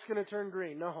the light's going to turn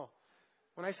green. No.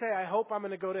 When I say I hope I'm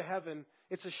going to go to heaven,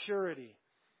 it's a surety.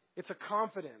 It's a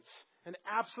confidence, an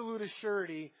absolute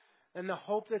surety. And the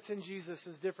hope that's in Jesus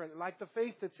is different. Like the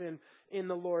faith that's in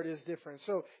the Lord is different.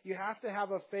 So you have to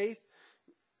have a faith.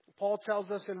 Paul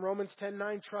tells us in Romans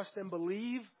 10:9, trust and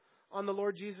believe on the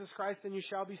Lord Jesus Christ and you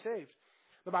shall be saved.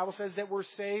 The Bible says that we're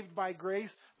saved by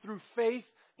grace through faith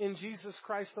in Jesus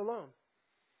Christ alone.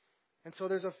 And so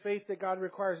there's a faith that God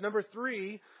requires. Number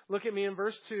 3, look at me in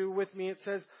verse 2 with me. It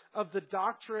says, of the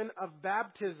doctrine of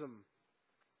baptism.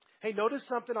 Hey, notice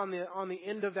something on the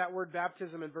end of that word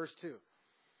baptism in verse 2.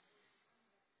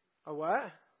 A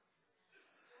what?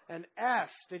 An S.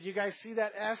 Did you guys see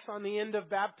that S on the end of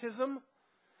baptism?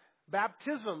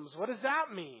 Baptisms. What does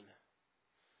that mean?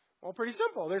 Well, pretty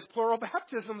simple. There's plural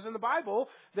baptisms in the Bible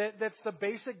that's the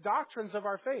basic doctrines of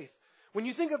our faith. When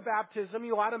you think of baptism,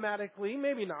 you automatically,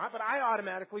 maybe not, but I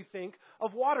automatically think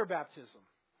of water baptism.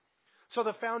 So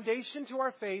the foundation to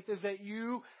our faith is that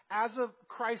you, as a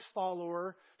Christ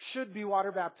follower, should be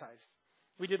water baptized.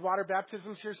 We did water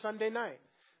baptisms here Sunday night.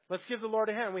 Let's give the Lord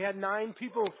a hand. We had 9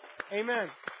 people. Amen.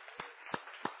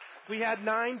 We had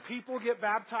 9 people get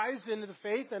baptized into the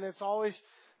faith, and it's always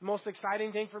the most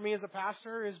exciting thing for me as a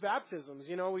pastor is baptisms.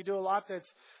 You know, we do a lot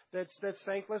that's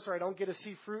thankless, or I don't get to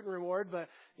see fruit and reward. But,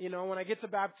 you know, when I get to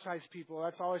baptize people,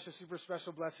 that's always a super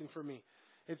special blessing for me.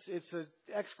 It's an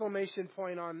exclamation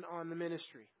point on the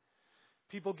ministry.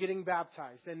 People getting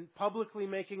baptized and publicly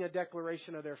making a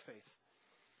declaration of their faith.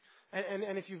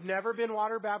 And if you've never been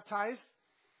water baptized,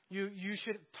 you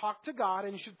should talk to God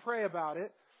and you should pray about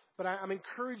it. But I'm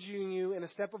encouraging you in a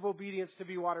step of obedience to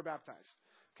be water baptized.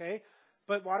 Okay?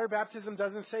 But water baptism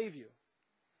doesn't save you.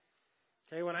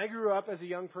 Okay, when I grew up as a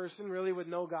young person, really with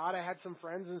no God, I had some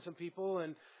friends and some people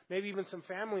and maybe even some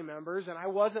family members, and I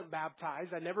wasn't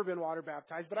baptized. I'd never been water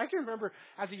baptized. But I can remember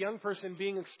as a young person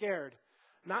being scared,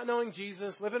 not knowing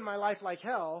Jesus, living my life like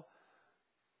hell,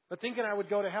 but thinking I would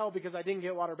go to hell because I didn't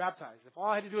get water baptized. If all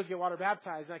I had to do was get water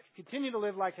baptized, I could continue to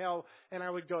live like hell and I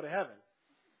would go to heaven.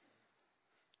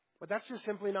 But that's just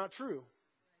simply not true.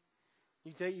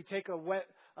 You take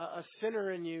a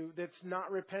sinner in you that's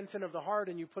not repentant of the heart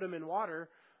and you put him in water,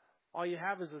 all you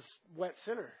have is a wet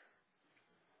sinner.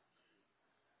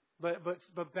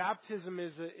 But baptism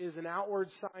is an outward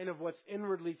sign of what's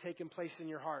inwardly taking place in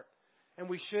your heart. And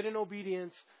we should, in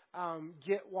obedience,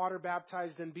 get water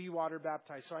baptized and be water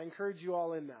baptized. So I encourage you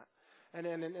all in that. And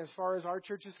as far as our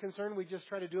church is concerned, we just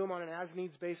try to do them on an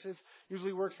as-needs basis.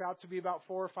 Usually works out to be about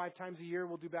 4 or 5 times a year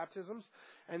we'll do baptisms.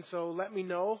 And so let me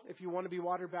know if you want to be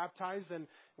water baptized. And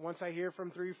once I hear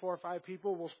from 3, 4, or 5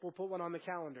 people, we'll put one on the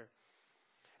calendar.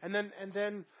 And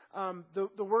then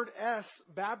the word S,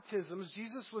 baptisms,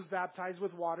 Jesus was baptized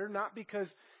with water, not because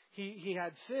he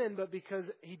had sin, but because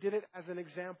he did it as an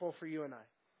example for you and I.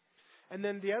 And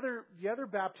then the other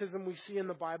baptism we see in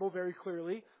the Bible very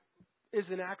clearly is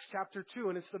in Acts chapter 2,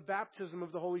 and it's the baptism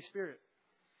of the Holy Spirit.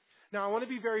 Now, I want to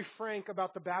be very frank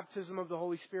about the baptism of the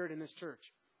Holy Spirit in this church.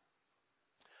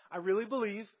 I really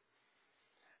believe,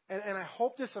 and I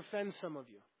hope this offends some of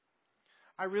you,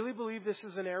 I really believe this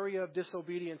is an area of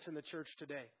disobedience in the church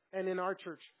today, and in our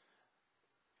church,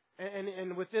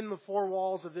 and within the 4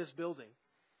 walls of this building.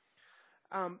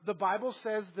 The Bible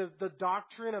says that the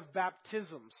doctrine of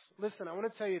baptisms, listen, I want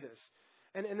to tell you this,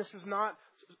 and this is not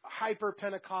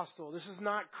hyper-Pentecostal. This is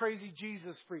not crazy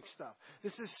Jesus freak stuff.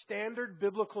 This is standard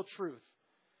biblical truth.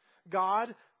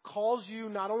 God calls you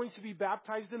not only to be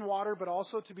baptized in water, but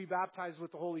also to be baptized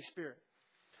with the Holy Spirit.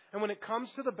 And when it comes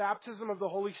to the baptism of the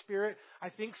Holy Spirit, I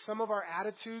think some of our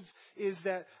attitudes is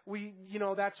that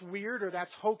that's weird or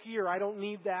that's hokey or I don't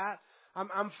need that.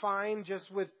 I'm fine just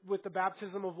with the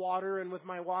baptism of water and with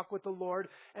my walk with the Lord.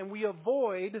 And we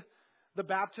avoid the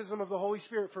baptism of the Holy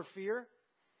Spirit for fear.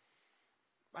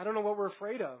 I don't know what we're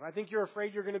afraid of. I think you're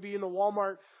afraid you're going to be in the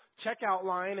Walmart checkout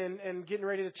line and getting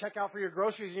ready to check out for your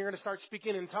groceries and you're going to start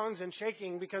speaking in tongues and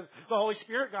shaking because the Holy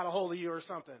Spirit got a hold of you or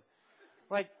something.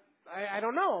 Like, I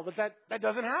don't know, but that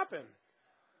doesn't happen.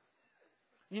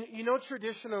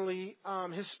 Traditionally,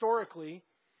 historically,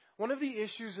 one of the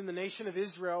issues in the nation of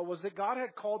Israel was that God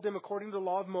had called them, according to the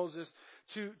law of Moses,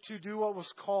 to do what was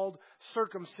called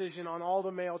circumcision on all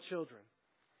the male children.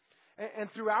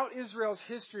 And throughout Israel's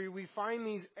history, we find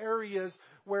these areas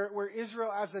where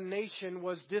Israel as a nation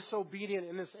was disobedient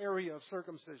in this area of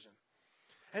circumcision.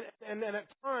 And at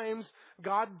times,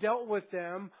 God dealt with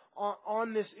them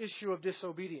on this issue of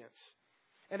disobedience.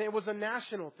 And it was a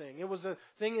national thing. It was a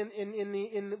thing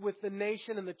with the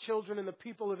nation and the children and the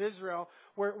people of Israel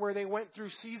where they went through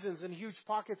seasons and huge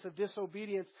pockets of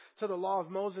disobedience to the law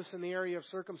of Moses in the area of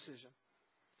circumcision.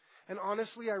 And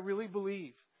honestly, I really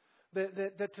believe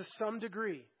that to some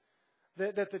degree,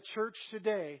 that the church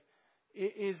today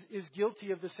is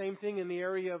guilty of the same thing in the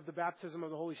area of the baptism of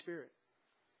the Holy Spirit.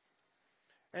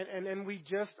 And we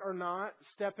just are not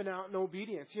stepping out in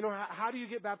obedience. How do you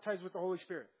get baptized with the Holy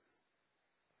Spirit?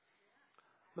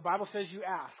 The Bible says you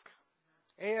ask.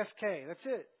 A-S-K, that's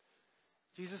it.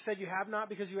 Jesus said you have not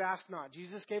because you ask not.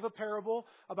 Jesus gave a parable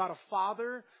about a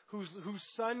father whose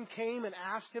son came and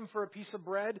asked him for a piece of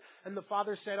bread. And the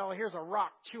father said, oh, here's a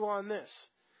rock, chew on this.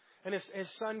 And his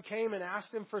son came and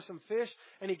asked him for some fish.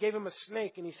 And he gave him a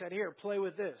snake. And he said, here, play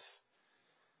with this.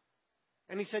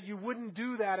 And he said, you wouldn't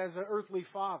do that as an earthly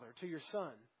father to your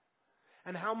son.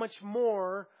 And how much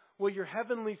more will your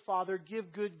heavenly Father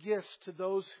give good gifts to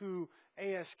those who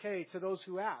A-S-K, to those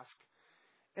who ask?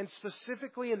 And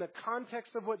specifically in the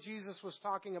context of what Jesus was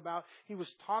talking about, he was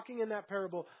talking in that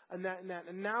parable and that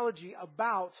analogy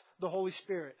about the Holy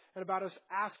Spirit and about us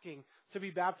asking to be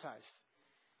baptized.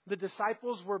 The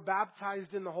disciples were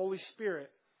baptized in the Holy Spirit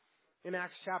in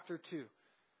Acts chapter 2.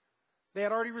 They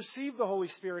had already received the Holy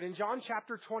Spirit. In John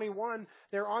chapter 21,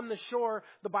 they're on the shore.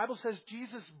 The Bible says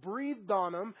Jesus breathed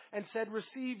on them and said,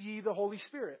 receive ye the Holy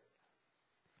Spirit.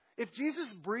 If Jesus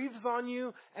breathes on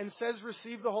you and says,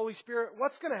 receive the Holy Spirit,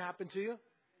 what's going to happen to you?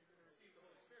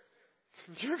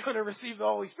 You're going to receive the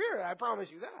Holy Spirit. I promise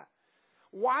you that.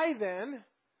 Why then,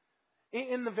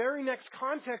 in the very next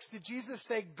context, did Jesus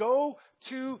say, go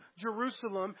to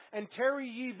Jerusalem and tarry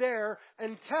ye there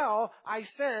until I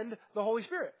send the Holy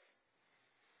Spirit?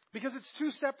 Because it's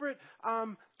two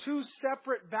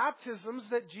separate baptisms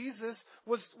that Jesus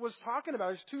was talking about.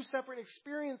 There's two separate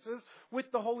experiences with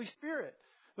the Holy Spirit.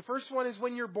 The first one is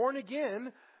when you're born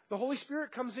again, the Holy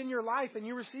Spirit comes in your life and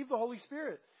you receive the Holy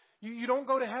Spirit. You don't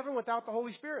go to heaven without the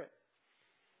Holy Spirit.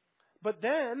 But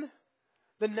then,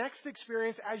 the next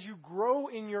experience as you grow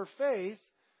in your faith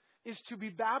is to be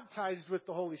baptized with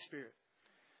the Holy Spirit.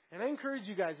 And I encourage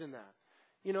you guys in that.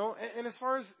 And as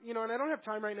far as, and I don't have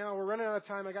time right now. We're running out of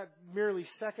time. I got merely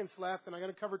seconds left, and I got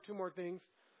to cover 2 more things.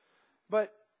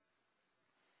 But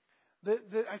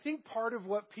I think part of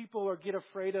what people get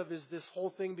afraid of is this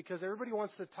whole thing because everybody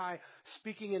wants to tie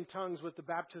speaking in tongues with the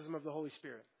baptism of the Holy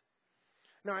Spirit.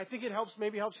 Now, I think it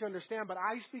maybe helps you understand, but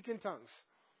I speak in tongues.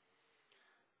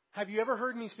 Have you ever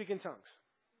heard me speak in tongues?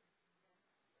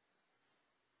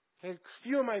 Okay, a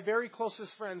few of my very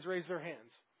closest friends raise their hands.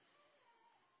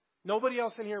 Nobody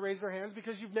else in here raised their hands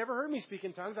because you've never heard me speak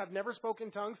in tongues. I've never spoken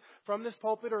in tongues from this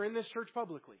pulpit or in this church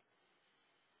publicly.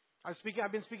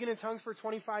 I've been speaking in tongues for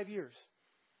 25 years.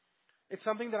 It's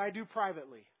something that I do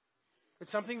privately.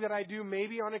 It's something that I do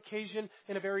maybe on occasion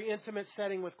in a very intimate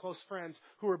setting with close friends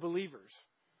who are believers.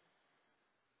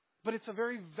 But it's a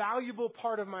very valuable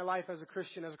part of my life as a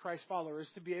Christian, as a Christ follower, is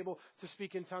to be able to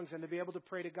speak in tongues and to be able to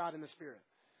pray to God in the Spirit.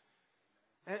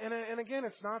 And again,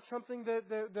 it's not something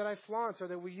that I flaunt or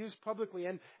that we use publicly.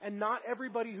 And not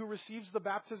everybody who receives the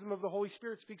baptism of the Holy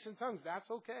Spirit speaks in tongues. That's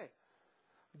okay.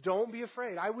 Don't be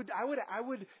afraid. I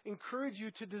would encourage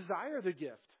you to desire the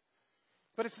gift.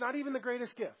 But it's not even the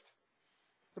greatest gift.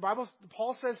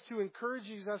 Paul says to encourage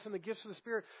us in the gifts of the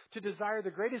Spirit to desire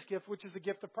the greatest gift, which is the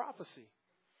gift of prophecy.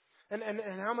 And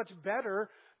how much better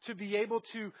to be able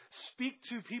to speak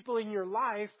to people in your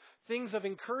life things of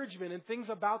encouragement and things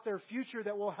about their future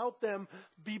that will help them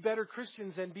be better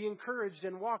Christians and be encouraged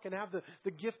and walk and have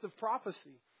the gift of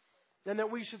prophecy. And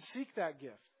that we should seek that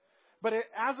gift. But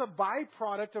as a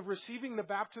byproduct of receiving the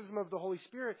baptism of the Holy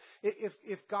Spirit,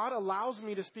 if God allows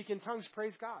me to speak in tongues,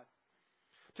 praise God.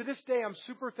 To this day, I'm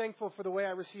super thankful for the way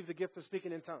I received the gift of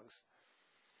speaking in tongues.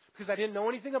 Because I didn't know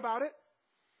anything about it.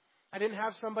 I didn't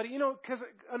have somebody, because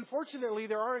unfortunately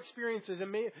there are experiences, and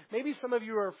maybe some of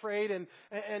you are afraid and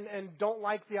don't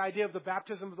like the idea of the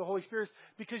baptism of the Holy Spirit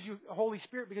because you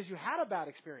had a bad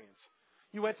experience.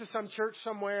 You went to some church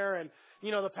somewhere and,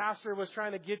 the pastor was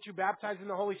trying to get you baptized in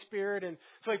the Holy Spirit, and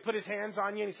so he put his hands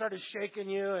on you and he started shaking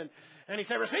you and he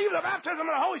said, receive the baptism of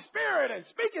the Holy Spirit and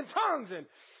speak in tongues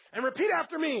and repeat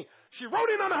after me. She rode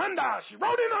in on a Honda. She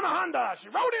rode in on a Honda. She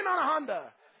rode in on a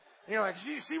Honda. You're like,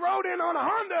 she rode in on a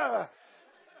Honda.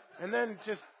 And then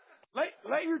just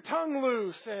let your tongue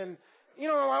loose. And,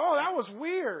 that was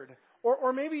weird.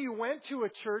 Or maybe you went to a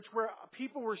church where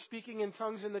people were speaking in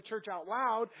tongues in the church out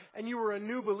loud, and you were a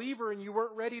new believer and you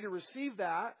weren't ready to receive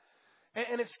that.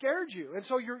 And it scared you. And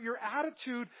so your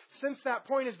attitude since that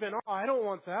point has been, I don't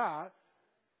want that.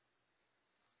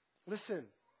 Listen,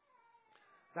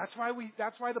 that's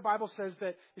why the Bible says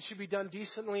that it should be done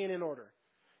decently and in order.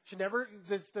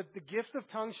 The gift of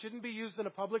tongues shouldn't be used in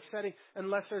a public setting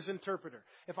unless there's an interpreter.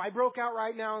 If I broke out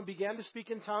right now and began to speak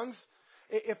in tongues,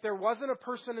 if there wasn't a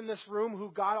person in this room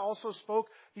who God also spoke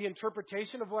the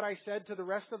interpretation of what I said to the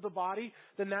rest of the body,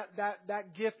 then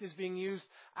that gift is being used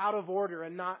out of order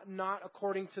and not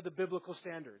according to the biblical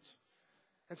standards.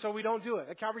 And so we don't do it.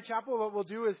 At Calvary Chapel, what we'll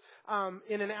do is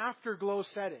in an afterglow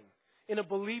setting, in a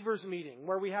believers meeting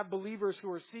where we have believers who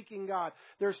are seeking God,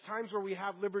 there's times where we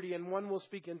have liberty and one will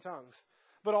speak in tongues,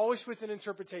 but always with an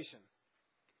interpretation.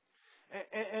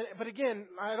 But again,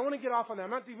 I don't want to get off on that. I'm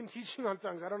not even teaching on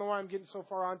tongues. I don't know why I'm getting so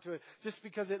far onto it, just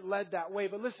because it led that way.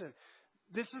 But listen,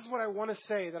 this is what I want to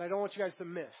say that I don't want you guys to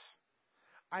miss.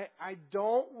 I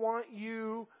don't want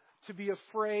you to be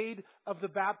afraid of the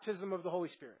baptism of the Holy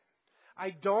Spirit.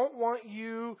 I don't want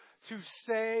you to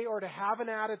say or to have an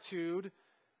attitude,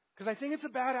 because I think it's a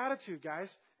bad attitude, guys.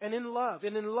 And in love,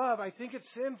 I think it's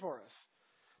sin for us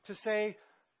to say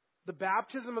the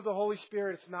baptism of the Holy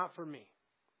Spirit, it's not for me.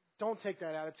 Don't take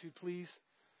that attitude, please.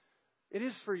 It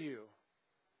is for you.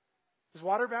 Is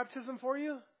water baptism for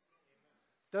you?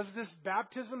 Does this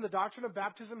baptism, the doctrine of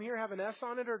baptism here, have an S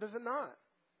on it, or does it not?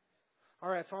 All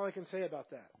right, that's all I can say about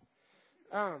that.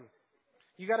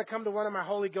 You got to come to one of my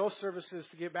Holy Ghost services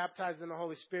to get baptized in the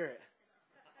Holy Spirit.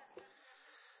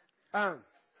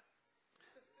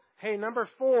 Hey, number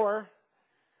 4,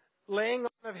 laying on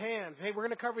of hands. Hey, we're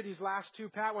going to cover these last two.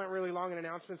 Pat went really long in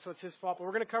announcements, so it's his fault. But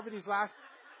we're going to cover these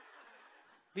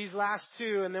last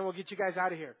two, and then we'll get you guys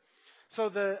out of here. So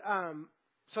the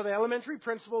elementary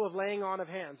principle of laying on of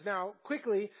hands. Now,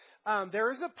 quickly,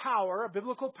 there is a power, a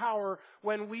biblical power,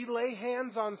 when we lay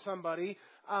hands on somebody,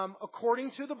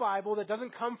 according to the Bible, that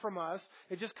doesn't come from us.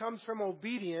 It just comes from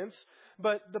obedience.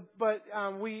 But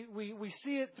we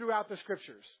see it throughout the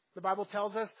Scriptures. The Bible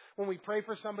tells us when we pray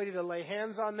for somebody to lay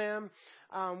hands on them.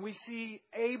 We see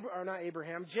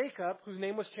Jacob, whose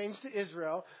name was changed to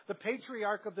Israel, the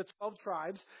patriarch of the 12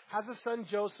 tribes, has a son,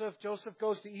 Joseph. Joseph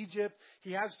goes to Egypt.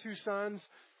 He has 2 sons.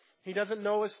 He doesn't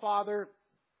know his father.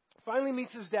 Finally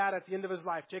meets his dad at the end of his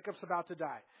life. Jacob's about to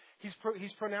die.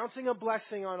 He's pronouncing a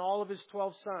blessing on all of his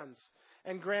 12 sons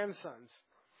and grandsons.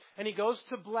 And he goes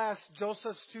to bless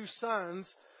Joseph's 2 sons,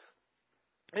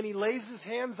 and he lays his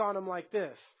hands on them like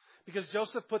this. Because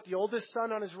Joseph put the oldest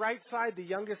son on his right side, the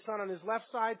youngest son on his left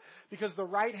side, because the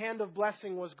right hand of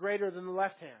blessing was greater than the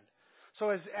left hand. So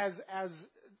as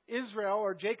Israel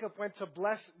or Jacob went to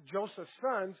bless Joseph's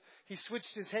sons, he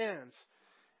switched his hands.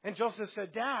 And Joseph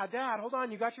said, Dad, hold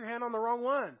on, you got your hand on the wrong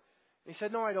one. And he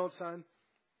said, no, I don't, son.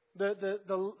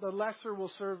 the lesser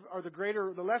will serve, or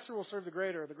the lesser will serve the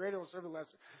greater will serve the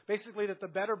lesser. Basically, that the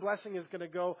better blessing is going to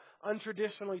go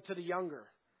untraditionally to the younger.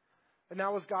 And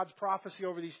that was God's prophecy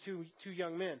over these two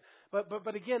young men.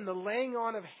 But again, the laying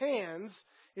on of hands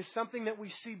is something that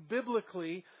we see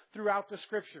biblically throughout the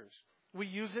Scriptures. We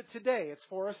use it today. It's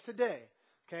for us today.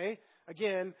 Okay?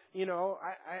 Again,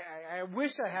 I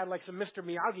wish I had like some Mr.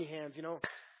 Miyagi hands,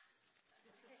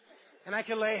 and I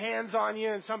could lay hands on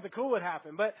you and something cool would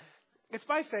happen. But it's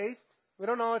by faith. We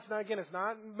don't know. It's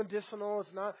not medicinal.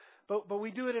 It's not. But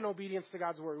we do it in obedience to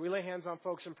God's word. We lay hands on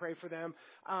folks and pray for them.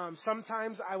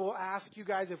 Sometimes I will ask you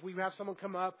guys if we have someone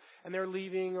come up and they're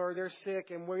leaving or they're sick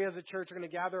and we as a church are going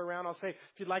to gather around. I'll say, if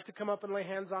you'd like to come up and lay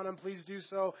hands on them, please do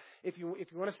so. If you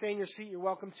want to stay in your seat, you're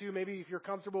welcome to. Maybe if you're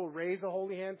comfortable, raise a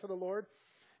holy hand to the Lord.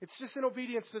 It's just in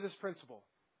obedience to this principle.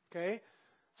 Okay?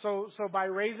 So by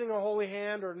raising a holy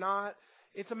hand or not,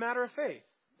 it's a matter of faith.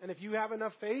 And if you have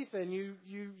enough faith and you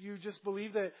just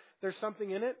believe that there's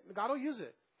something in it, God will use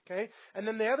it. Okay? And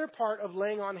then the other part of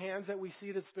laying on hands that we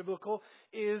see that's biblical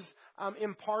is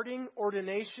imparting,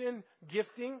 ordination,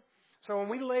 gifting. So when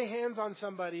we lay hands on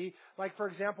somebody, like for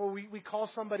example, we call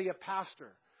somebody a pastor.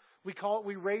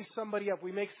 We raise somebody up.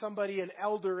 We make somebody an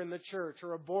elder in the church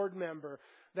or a board member.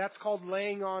 That's called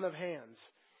laying on of hands.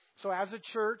 So as a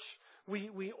church,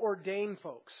 we ordain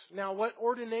folks. Now what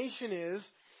ordination is,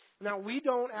 now we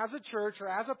don't as a church or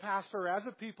as a pastor or as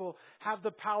a people have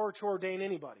the power to ordain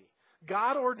anybody.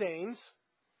 God ordains,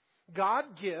 God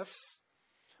gifts,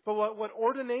 but what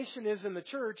ordination is in the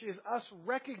church is us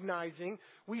recognizing.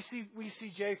 We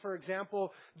see Jay, for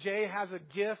example. Jay has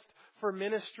a gift for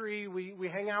ministry. We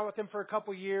hang out with him for a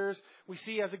couple years. We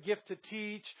see he has a gift to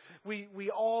teach.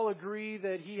 We all agree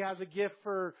that he has a gift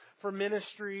for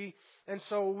ministry, and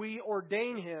so we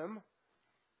ordain him.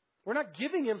 We're not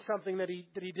giving him something that he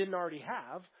didn't already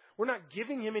have. We're not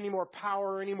giving him any more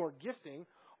power or any more gifting.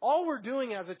 All we're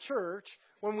doing as a church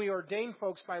when we ordain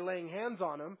folks by laying hands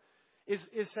on them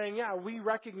is saying, yeah, we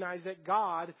recognize that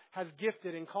God has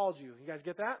gifted and called you. You guys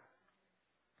get that?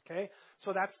 Okay?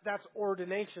 So that's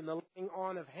ordination, the laying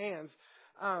on of hands.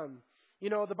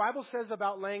 The Bible says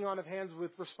about laying on of hands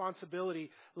with responsibility,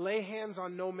 lay hands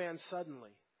on no man suddenly.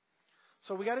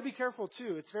 So we got to be careful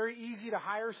too. It's very easy to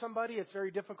hire somebody. It's very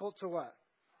difficult to what?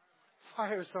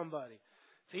 Fire somebody.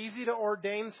 It's easy to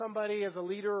ordain somebody as a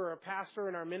leader or a pastor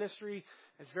in our ministry.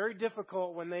 It's very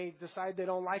difficult when they decide they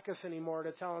don't like us anymore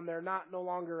to tell them they're no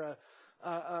longer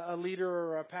a leader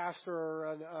or a pastor or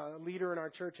a leader in our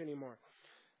church anymore.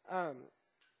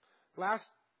 Last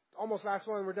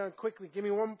one. We're done quickly. Give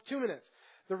me 2 minutes.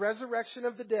 The resurrection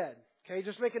of the dead. Okay,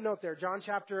 just make a note there. John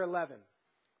chapter 11.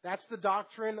 That's the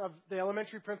doctrine of the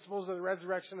elementary principles of the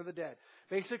resurrection of the dead.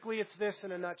 Basically, it's this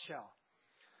in a nutshell.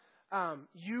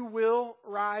 You will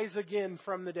rise again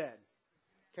from the dead.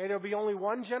 Okay, there'll be only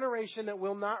one generation that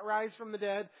will not rise from the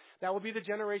dead. That will be the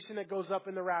generation that goes up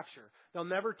in the rapture. They'll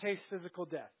never taste physical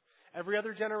death. Every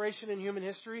other generation in human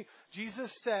history, Jesus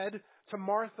said to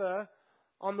Martha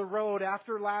on the road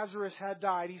after Lazarus had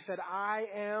died, he said, I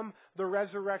am the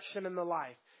resurrection and the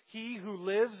life. He who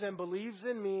lives and believes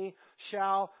in me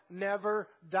shall never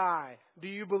die. Do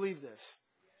you believe this?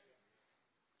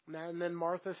 And then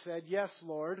Martha said, yes,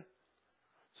 Lord.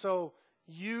 So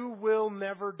you will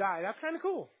never die. That's kind of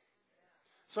cool.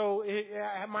 So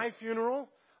at my funeral,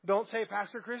 don't say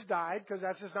Pastor Chris died, because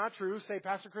that's just not true. Say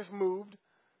Pastor Chris moved.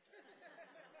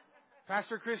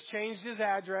 Pastor Chris changed his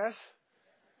address.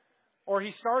 Or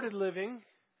he started living,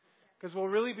 because we'll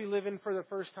really be living for the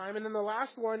first time. And then the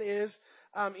last one is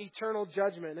eternal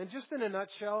judgment. And just in a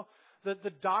nutshell, the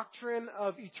doctrine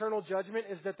of eternal judgment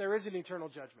is that there is an eternal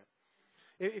judgment.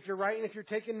 If you're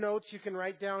taking notes, you can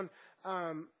write down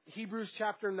Hebrews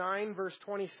chapter 9, verse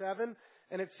 27,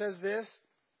 and it says this.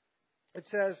 It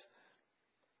says,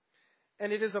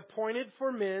 and it is appointed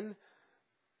for men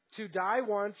to die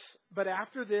once, but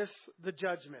after this, the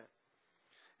judgment.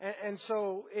 And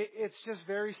so it's just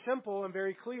very simple and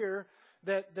very clear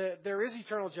that there is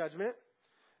eternal judgment,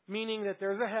 meaning that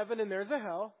there's a heaven and there's a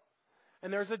hell,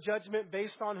 and there's a judgment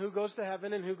based on who goes to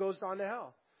heaven and who goes on to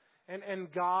hell.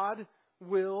 And God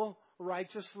will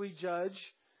righteously judge,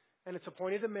 and it's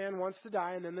appointed a man once to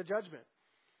die and then the judgment.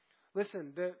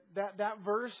 Listen, that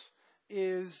verse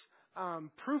is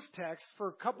proof text for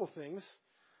a couple things.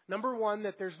 Number one,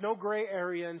 that there's no gray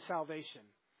area in salvation.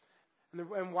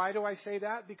 And why do I say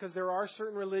that? Because there are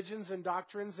certain religions and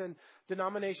doctrines and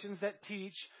denominations that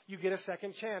teach you get a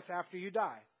second chance after you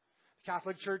die. The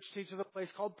Catholic Church teaches a place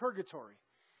called purgatory.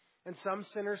 And some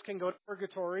sinners can go to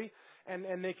purgatory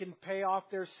and they can pay off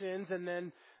their sins, and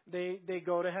then they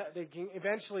can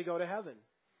eventually go to heaven.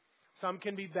 Some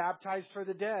can be baptized for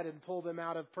the dead and pull them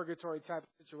out of purgatory type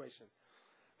of situation.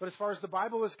 But as far as the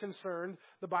Bible is concerned,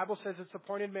 the Bible says it's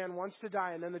appointed man once to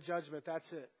die and then the judgment.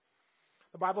 That's it.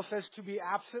 The Bible says to be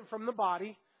absent from the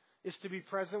body is to be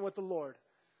present with the Lord.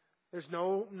 There's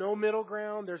no middle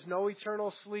ground. There's no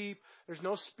eternal sleep. There's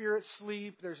no spirit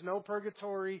sleep. There's no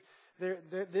purgatory.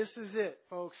 This is it,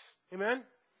 folks. Amen?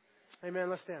 Amen.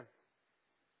 Let's stand.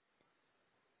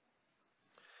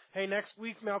 Hey, next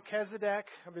week, Melchizedek.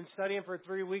 I've been studying for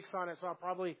 3 weeks on it, so I'll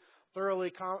probably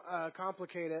thoroughly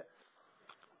complicate it.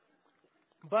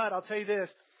 But I'll tell you this.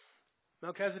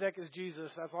 Melchizedek is Jesus.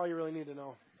 That's all you really need to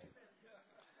know.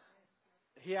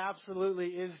 He absolutely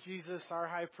is Jesus, our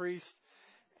high priest.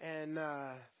 And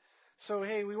so,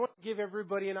 hey, we want to give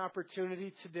everybody an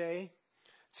opportunity today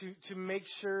to make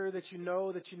sure that you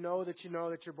know that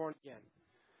you're born again.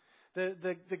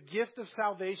 The gift of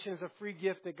salvation is a free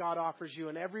gift that God offers you,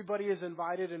 and everybody is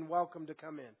invited and welcome to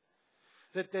come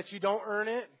in. That you don't earn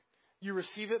it, you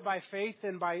receive it by faith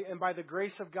and by the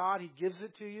grace of God, He gives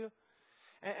it to you.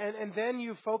 And then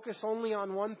you focus only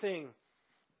on one thing,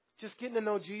 just getting to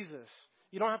know Jesus.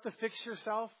 You don't have to fix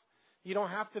yourself. You don't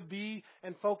have to be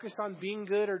and focus on being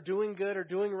good or doing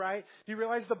right. Do you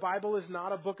realize the Bible is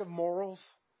not a book of morals?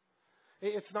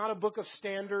 It's not a book of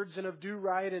standards and of do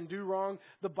right and do wrong.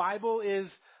 The Bible is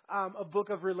a book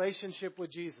of relationship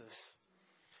with Jesus.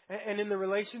 And in the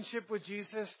relationship with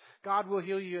Jesus, God will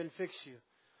heal you and fix you.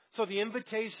 So the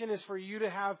invitation is for you to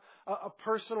have a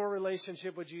personal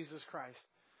relationship with Jesus Christ.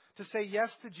 To say yes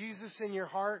to Jesus in your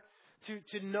heart.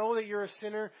 To know that you're a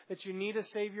sinner, that you need a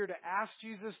Savior, to ask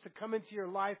Jesus to come into your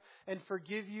life and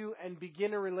forgive you and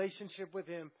begin a relationship with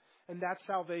Him. And that's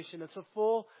salvation. It's a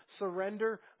full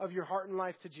surrender of your heart and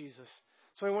life to Jesus.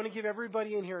 So I want to give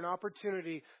everybody in here an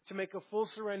opportunity to make a full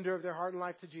surrender of their heart and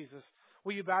life to Jesus.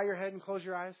 Will you bow your head and close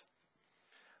your eyes?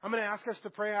 I'm going to ask us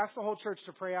to pray, ask the whole church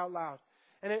to pray out loud.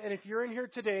 And if you're in here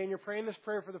today and you're praying this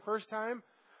prayer for the first time,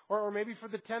 or maybe for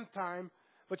the 10th time,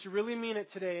 but you really mean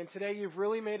it today, and today you've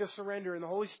really made a surrender, and the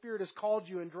Holy Spirit has called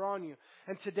you and drawn you,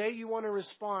 and today you want to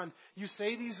respond, you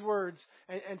say these words,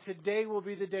 and today will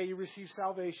be the day you receive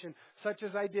salvation, such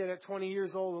as I did at 20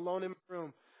 years old alone in my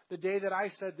room, the day that I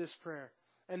said this prayer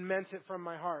and meant it from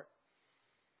my heart.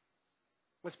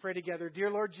 Let's pray together.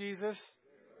 Dear Lord Jesus,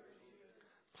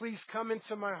 please come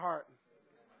into my heart.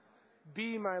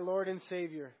 Be my Lord and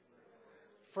Savior.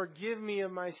 Forgive me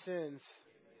of my sins.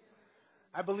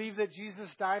 I believe that Jesus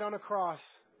died on a cross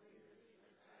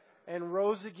and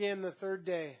rose again the third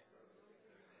day.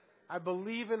 I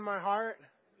believe in my heart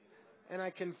and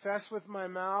I confess with my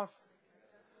mouth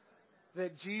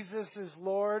that Jesus is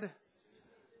Lord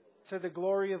to the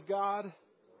glory of God.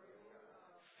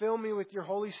 Fill me with your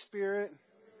Holy Spirit.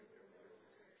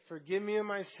 Forgive me of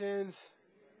my sins.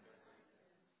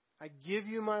 I give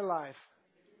you my life.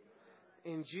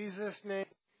 In Jesus' name.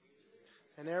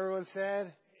 And everyone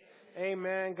said,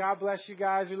 Amen. God bless you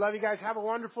guys. We love you guys. Have a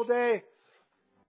wonderful day.